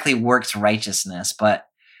not exactly works righteousness, but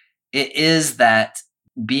it is that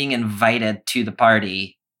being invited to the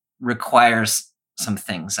party requires some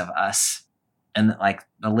things of us. And like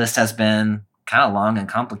the list has been kind of long and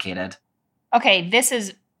complicated. Okay, this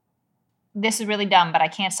is really dumb, but I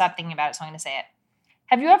can't stop thinking about it, so I'm going to say it.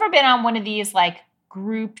 Have you ever been on one of these like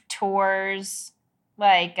group tours?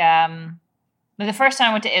 Like the first time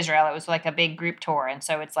I went to Israel, it was like a big group tour. And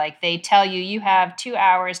so it's like they tell you have 2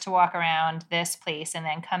 hours to walk around this place and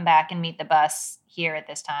then come back and meet the bus here at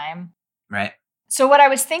this time. Right. So what I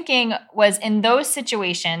was thinking was in those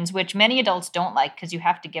situations, which many adults don't like because you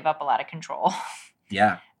have to give up a lot of control.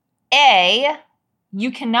 Yeah. A,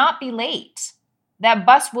 you cannot be late. That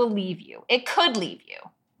bus will leave you. It could leave you.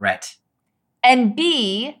 Right. And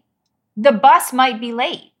B, the bus might be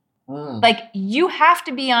late. Like you have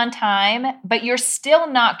to be on time, but you're still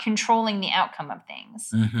not controlling the outcome of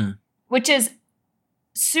things, which is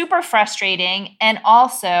super frustrating. And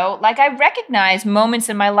also like I recognize moments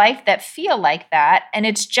in my life that feel like that. And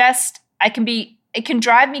it's just, it can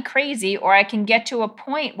drive me crazy, or I can get to a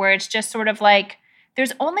point where it's just sort of like,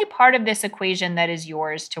 there's only part of this equation that is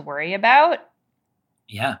yours to worry about.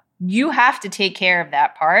 Yeah. you have to take care of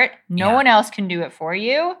that part. No Yeah. one else can do it for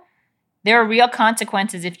you. There are real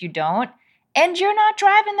consequences if you don't. And you're not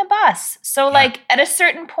driving the bus. So Yeah. like at a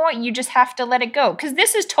certain point, you just have to let it go. Because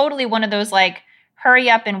this is totally one of those like hurry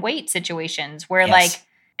up and wait situations where Yes. like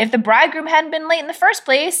if the bridegroom hadn't been late in the first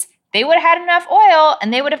place, they would have had enough oil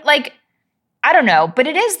and they would have like, I don't know. But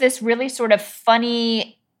it is this really sort of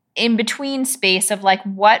funny in between space of like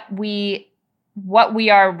what we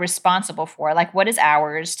are responsible for, like what is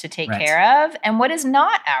ours to take Right. care of and what is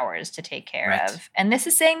not ours to take care Right. of. And this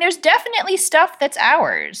is saying there's definitely stuff that's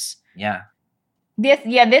ours. Yeah.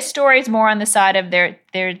 This story is more on the side of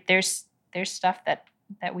there's stuff that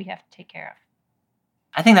we have to take care of.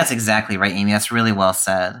 I think that's exactly right, Amy. That's really well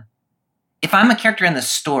said. If I'm a character in the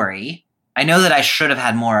story, I know that I should have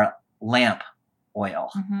had more lamp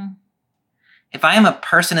oil. Mm-hmm. If I am a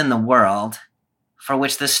person in the world for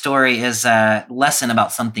which this story is a lesson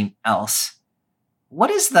about something else, what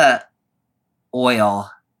is the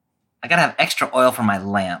oil? I got to have extra oil for my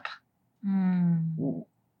lamp.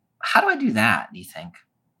 How do I do that, do you think?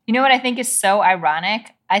 You know what I think is so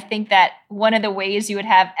ironic? I think that one of the ways you would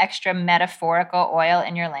have extra metaphorical oil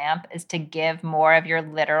in your lamp is to give more of your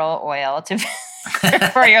literal oil to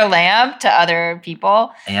for your lamp to other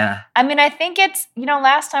people. Yeah. I mean, I think it's,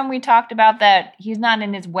 last time we talked about that he's not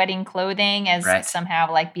in his wedding clothing as Right.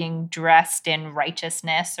 somehow like being dressed in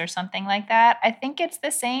righteousness or something like that. I think it's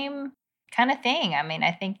the same kind of thing. I mean,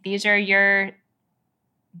 I think these are your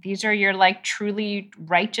like truly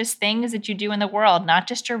righteous things that you do in the world, not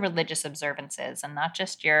just your religious observances and not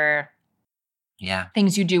just your Yeah.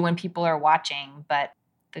 things you do when people are watching, but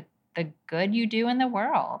the good you do in the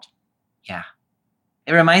world. Yeah.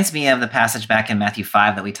 It reminds me of the passage back in Matthew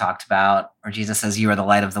 5 that we talked about, where Jesus says, "You are the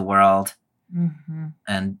light of the world, Mm-hmm.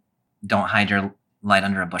 and don't hide your light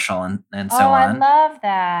under a bushel," and so I on. love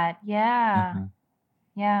that. Yeah. Mhm.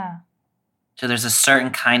 Yeah. So there's a certain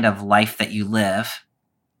kind of life that you live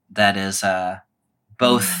that is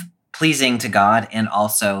both pleasing to God and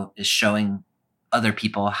also is showing other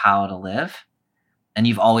people how to live. And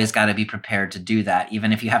you've always got to be prepared to do that,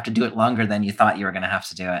 even if you have to do it longer than you thought you were going to have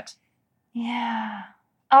to do it. Yeah.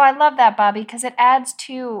 Oh, I love that, Bobby, because it adds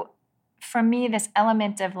to, for me, this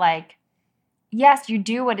element of like, yes, you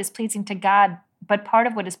do what is pleasing to God, but part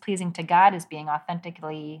of what is pleasing to God is being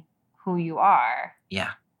authentically who you are.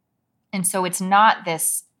 Yeah. And so it's not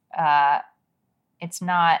this,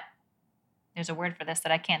 there's a word for this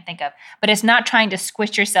that I can't think of, but it's not trying to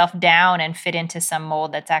squish yourself down and fit into some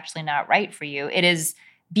mold that's actually not right for you. It is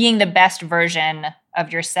being the best version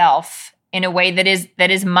of yourself in a way that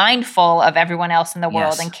is mindful of everyone else in the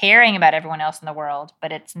world Yes. and caring about everyone else in the world.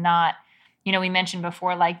 But it's not, we mentioned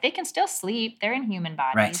before, like they can still sleep. They're in human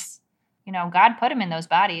bodies. Right. God put them in those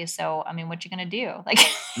bodies. So, I mean, what you going to do? Like,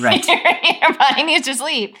 Right. your body needs to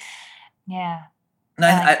sleep. Yeah. No,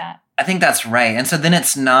 I like that. I think that's right. And so then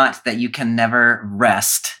it's not that you can never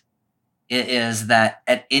rest. It is that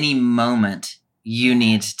at any moment you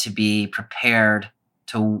need to be prepared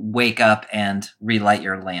to wake up and relight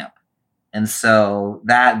your lamp. And so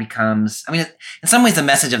that becomes, in some ways the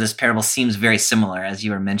message of this parable seems very similar, as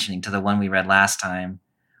you were mentioning, to the one we read last time,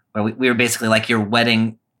 where we were basically like your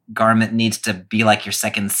wedding garment needs to be like your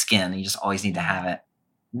second skin. You just always need to have it.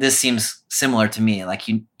 This seems similar to me. Like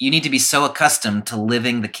you need to be so accustomed to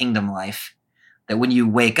living the kingdom life that when you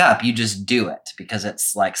wake up, you just do it because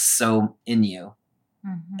it's like so in you.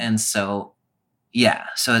 Mhm. And so,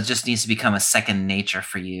 so it just needs to become a second nature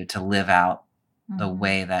for you to live out the Mhm.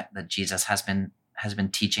 way that Jesus has been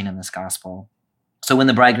teaching in this gospel. So when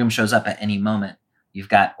the bridegroom shows up at any moment, you've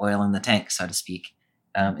got oil in the tank, so to speak,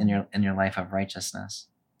 in your life of righteousness.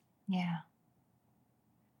 Yeah.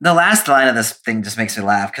 The last line of this thing just makes me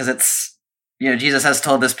laugh because it's, Jesus has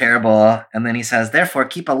told this parable and then he says, "Therefore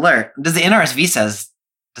keep alert." Does the NRSV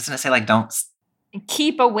doesn't it say like don't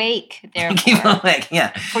Keep awake, therefore, keep awake? Yeah.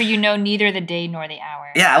 for you know neither the day nor the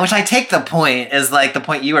hour. Yeah, which I take the point is like the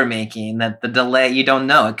point you were making, that the delay, you don't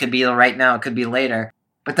know. It could be right now, it could be later.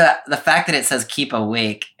 But the fact that it says keep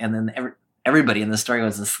awake and then everybody in the story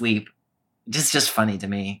was asleep, just funny to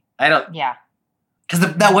me. Yeah.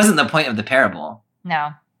 Because that wasn't the point of the parable.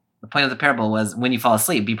 No. The point of the parable was when you fall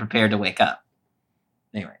asleep, be prepared to wake up.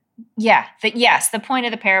 Anyway. Yeah. The point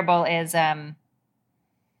of the parable is,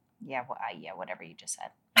 whatever you just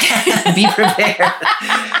said. Be prepared.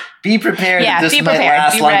 Be prepared. Yeah, This be might prepared.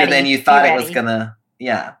 last Be longer ready. than you Be thought it was ready. gonna.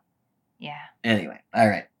 Yeah. Yeah. Anyway, all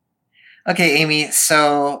right. Okay, Amy,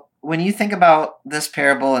 so when you think about this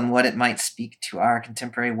parable and what it might speak to our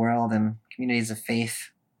contemporary world and communities of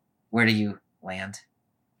faith, where do you land?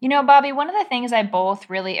 Bobby, one of the things I both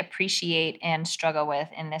really appreciate and struggle with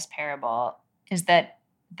in this parable is that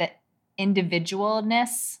the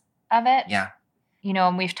individualness of it. Yeah.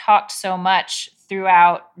 And we've talked so much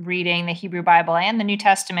throughout reading the Hebrew Bible and the New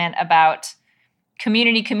Testament about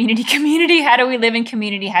community. How do we live in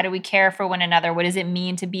community? How do we care for one another? What does it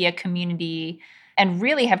mean to be a community? And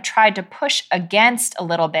really have tried to push against a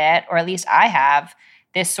little bit, or at least I have,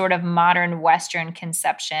 this sort of modern Western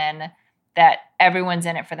conception that everyone's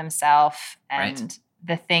in it for themselves. And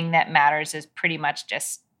the thing that matters is pretty much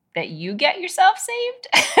just that you get yourself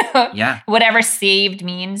saved. Yeah. Whatever saved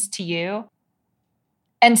means to you.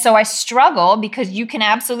 And so I struggle because you can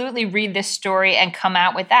absolutely read this story and come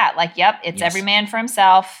out with that. Like, yep, it's every man for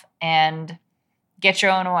himself and get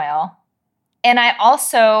your own oil. And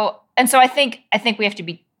so I think we have to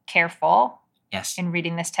be careful in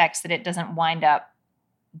reading this text that it doesn't wind up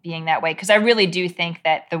being that way. Because I really do think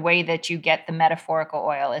that the way that you get the metaphorical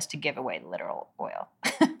oil is to give away the literal oil.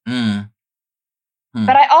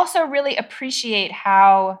 But I also really appreciate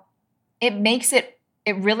how it makes it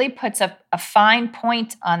really puts a fine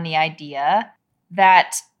point on the idea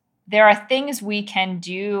that there are things we can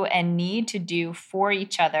do and need to do for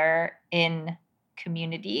each other in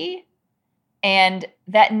community, and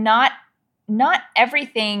that not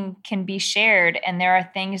everything can be shared, and there are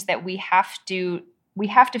things that we have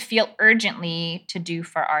to feel urgently to do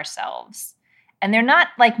for ourselves. And they're not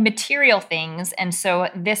like material things. And so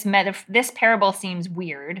this parable seems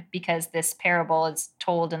weird because this parable is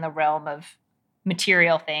told in the realm of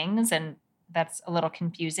material things, and that's a little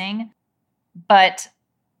confusing. But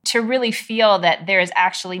to really feel that there's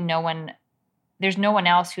no one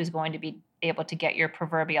else who's going to be able to get your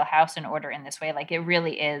proverbial house in order in this way. Like, it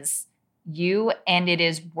really is you, and it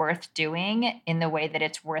is worth doing in the way that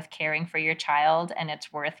it's worth caring for your child, and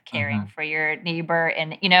it's worth caring for your neighbor.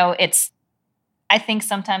 And, I think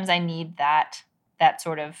sometimes I need that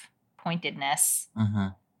sort of pointedness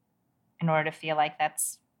in order to feel like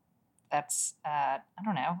that's I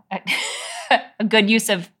don't know, a good use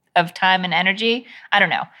of time and energy. I don't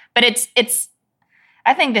know. But it's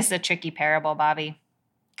I think this is a tricky parable, Bobby,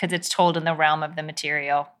 because it's told in the realm of the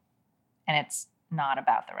material, and it's not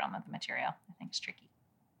about the realm of the material. I think it's tricky.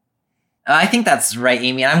 I think that's right,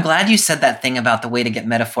 Amy. I'm glad you said that thing about the way to get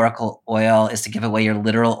metaphorical oil is to give away your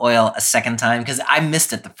literal oil a second time, because I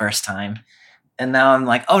missed it the first time. And now I'm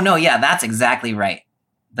like, oh no, yeah, that's exactly right.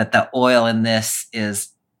 That the oil in this is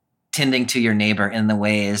tending to your neighbor in the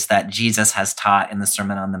ways that Jesus has taught in the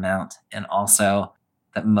Sermon on the Mount, and also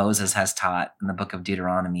that Moses has taught in the book of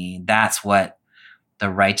Deuteronomy. That's what the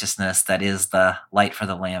righteousness that is the light for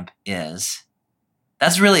the lamp is.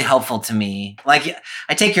 That's really helpful to me. Like,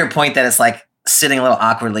 I take your point that it's like sitting a little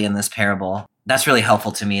awkwardly in this parable. That's really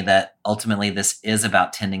helpful to me, that ultimately this is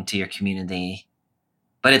about tending to your community,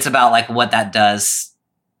 but it's about like what that does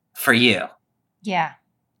for you. Yeah,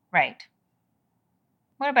 right.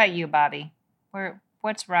 What about you, Bobby?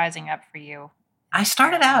 What's rising up for you? I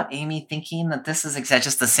started out, Amy, thinking that this is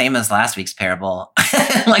just the same as last week's parable.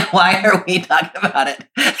 Like, why are we talking about it?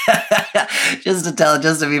 just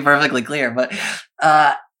to be perfectly clear. But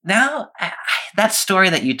now that story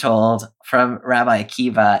that you told from Rabbi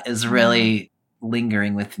Akiva is really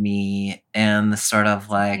lingering with me, and the sort of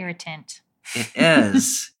like irritant. It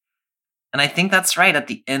is. And I think that's right. At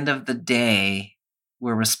the end of the day,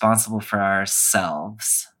 we're responsible for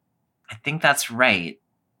ourselves. I think that's right.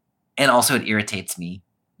 And also it irritates me.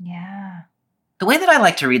 Yeah. The way that I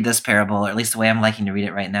like to read this parable, or at least the way I'm liking to read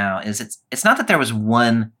it right now, is it's not that there was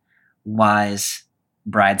one wise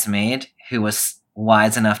bridesmaid who was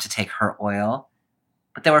wise enough to take her oil,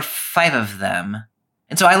 but there were 5 of them.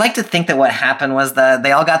 And so I like to think that what happened was that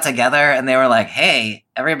they all got together and they were like, hey,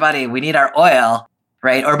 everybody, we need our oil,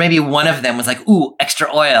 right? Or maybe one of them was like, ooh,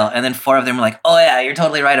 extra oil. And then 4 of them were like, oh yeah, you're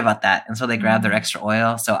totally right about that. And so they grabbed their extra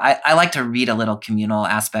oil. So I like to read a little communal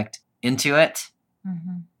aspect into it,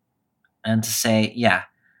 and to say, yeah,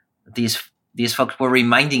 these folks were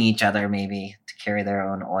reminding each other maybe to carry their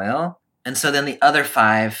own oil. And so then the other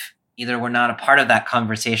 5 either were not a part of that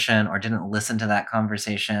conversation, or didn't listen to that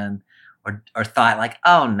conversation, or thought like,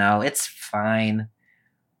 oh no, it's fine.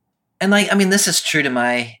 And like, I mean, this is true to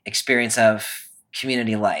my experience of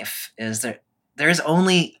community life, is there is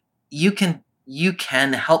only, you can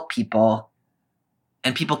help people,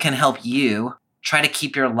 and people can help you try to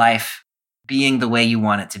keep your life being the way you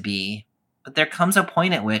want it to be. But there comes a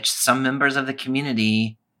point at which some members of the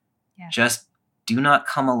community just do not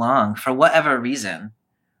come along for whatever reason.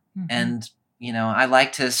 And, I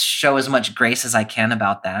like to show as much grace as I can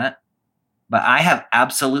about that. But I have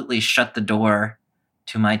absolutely shut the door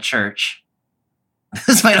to my church.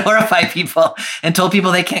 This might horrify people, and told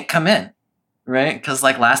people they can't come in. Right? Because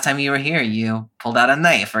like last time you were here, you pulled out a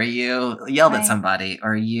knife or you yelled at somebody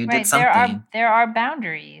or you did something. There are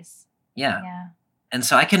boundaries. Yeah. Yeah. And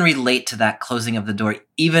so I can relate to that closing of the door,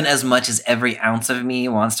 even as much as every ounce of me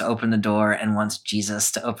wants to open the door and wants Jesus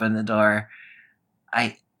to open the door.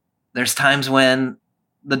 There's times when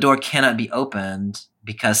the door cannot be opened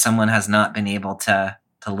because someone has not been able to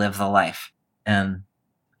live the life. And,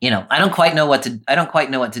 I don't quite know what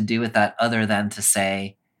to do with that other than to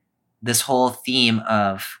say this whole theme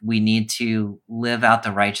of we need to live out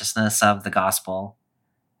the righteousness of the gospel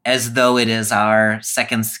as though it is our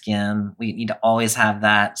second skin. We need to always have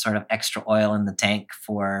that sort of extra oil in the tank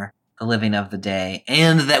for the living of the day,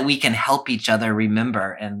 and that we can help each other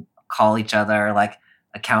remember and call each other like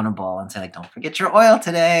accountable and say like, don't forget your oil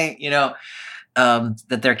today,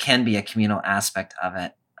 that there can be a communal aspect of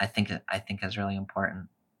it. I think is really important.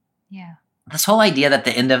 Yeah. This whole idea that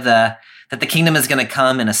that the kingdom is going to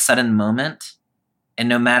come in a sudden moment, and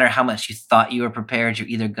no matter how much you thought you were prepared, you're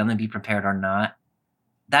either going to be prepared or not.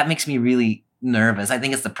 That makes me really nervous. I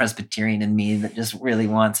think it's the Presbyterian in me that just really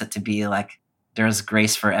wants it to be like there's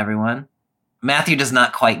grace for everyone. Matthew does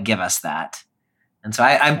not quite give us that. And so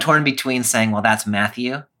I'm torn between saying, well, that's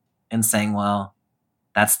Matthew, and saying, well,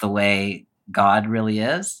 that's the way God really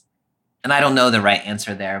is. And I don't know the right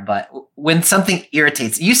answer there, but when something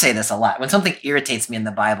irritates, you say this a lot, when something irritates me in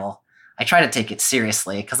the Bible, I try to take it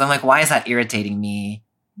seriously because I'm like, why is that irritating me?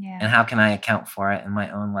 Yeah. And how can I account for it in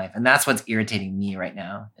my own life? And that's what's irritating me right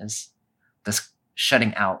now is this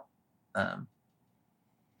shutting out. So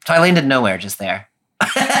I landed nowhere just there.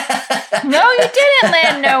 No, you didn't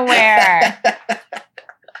land nowhere.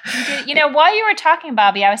 While you were talking,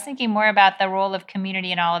 Bobby, I was thinking more about the role of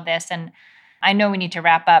community in all of this. And I know we need to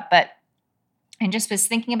wrap up, but I just was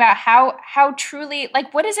thinking about how truly,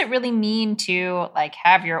 like, what does it really mean to like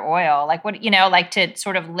have your oil? Like what, like to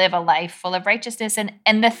sort of live a life full of righteousness,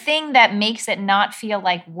 and the thing that makes it not feel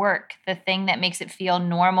like work, the thing that makes it feel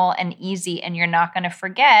normal and easy and you're not going to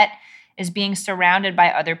forget is being surrounded by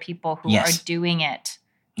other people who are doing it.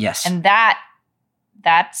 Yes. And that's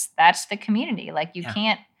the community. Like you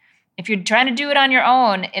can't, if you're trying to do it on your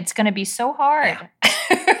own, it's going to be so hard.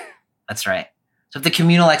 Yeah. That's right. So if the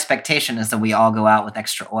communal expectation is that we all go out with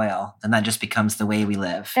extra oil, then that just becomes the way we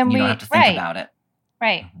live. Then you don't have to think about it.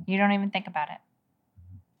 Right. You don't even think about it.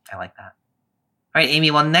 I like that. All right,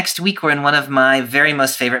 Amy. Well, next week we're in one of my very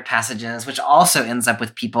most favorite passages, which also ends up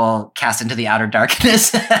with people cast into the outer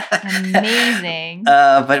darkness. Amazing.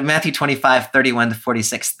 But Matthew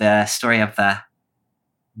 25:31-46, the story of the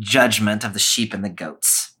judgment of the sheep and the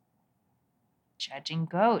goats. Judging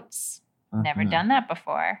goats. Never done that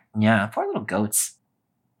before. Yeah, poor little goats.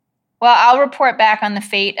 Well, I'll report back on the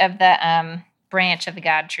fate of the branch of the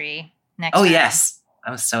God tree next time. Yes.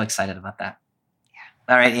 I was so excited about that. Yeah.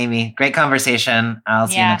 All right, Amy. Great conversation. I'll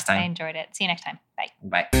see you next time. I enjoyed it. See you next time. Bye.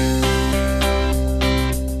 Bye.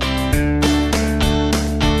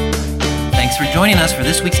 Thanks for joining us for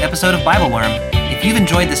this week's episode of Bible Worm. If you've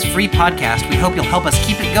enjoyed this free podcast, we hope you'll help us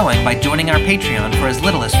keep it going by joining our Patreon for as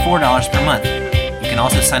little as $4 per month. You can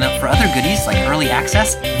also sign up for other goodies like early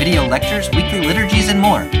access, video lectures, weekly liturgies, and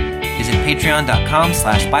more. Visit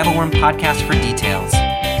patreon.com/BibleWormPodcast for details.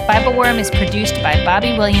 Bible Worm is produced by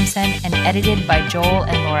Bobby Williamson and edited by Joel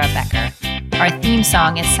and Laura Becker. Our theme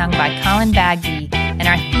song is sung by Colin Bagby, and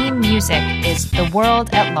our theme music is The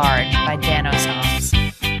World at Large by Dano Songs.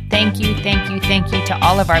 Thank you to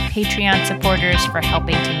all of our Patreon supporters for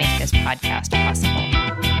helping to make this podcast possible.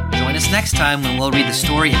 Join us next time when we'll read the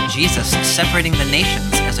story of Jesus separating the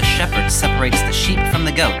nations as a shepherd separates the sheep from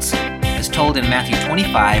the goats, as told in Matthew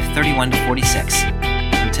 25:31-46.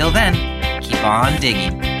 Until then, keep on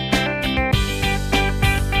digging.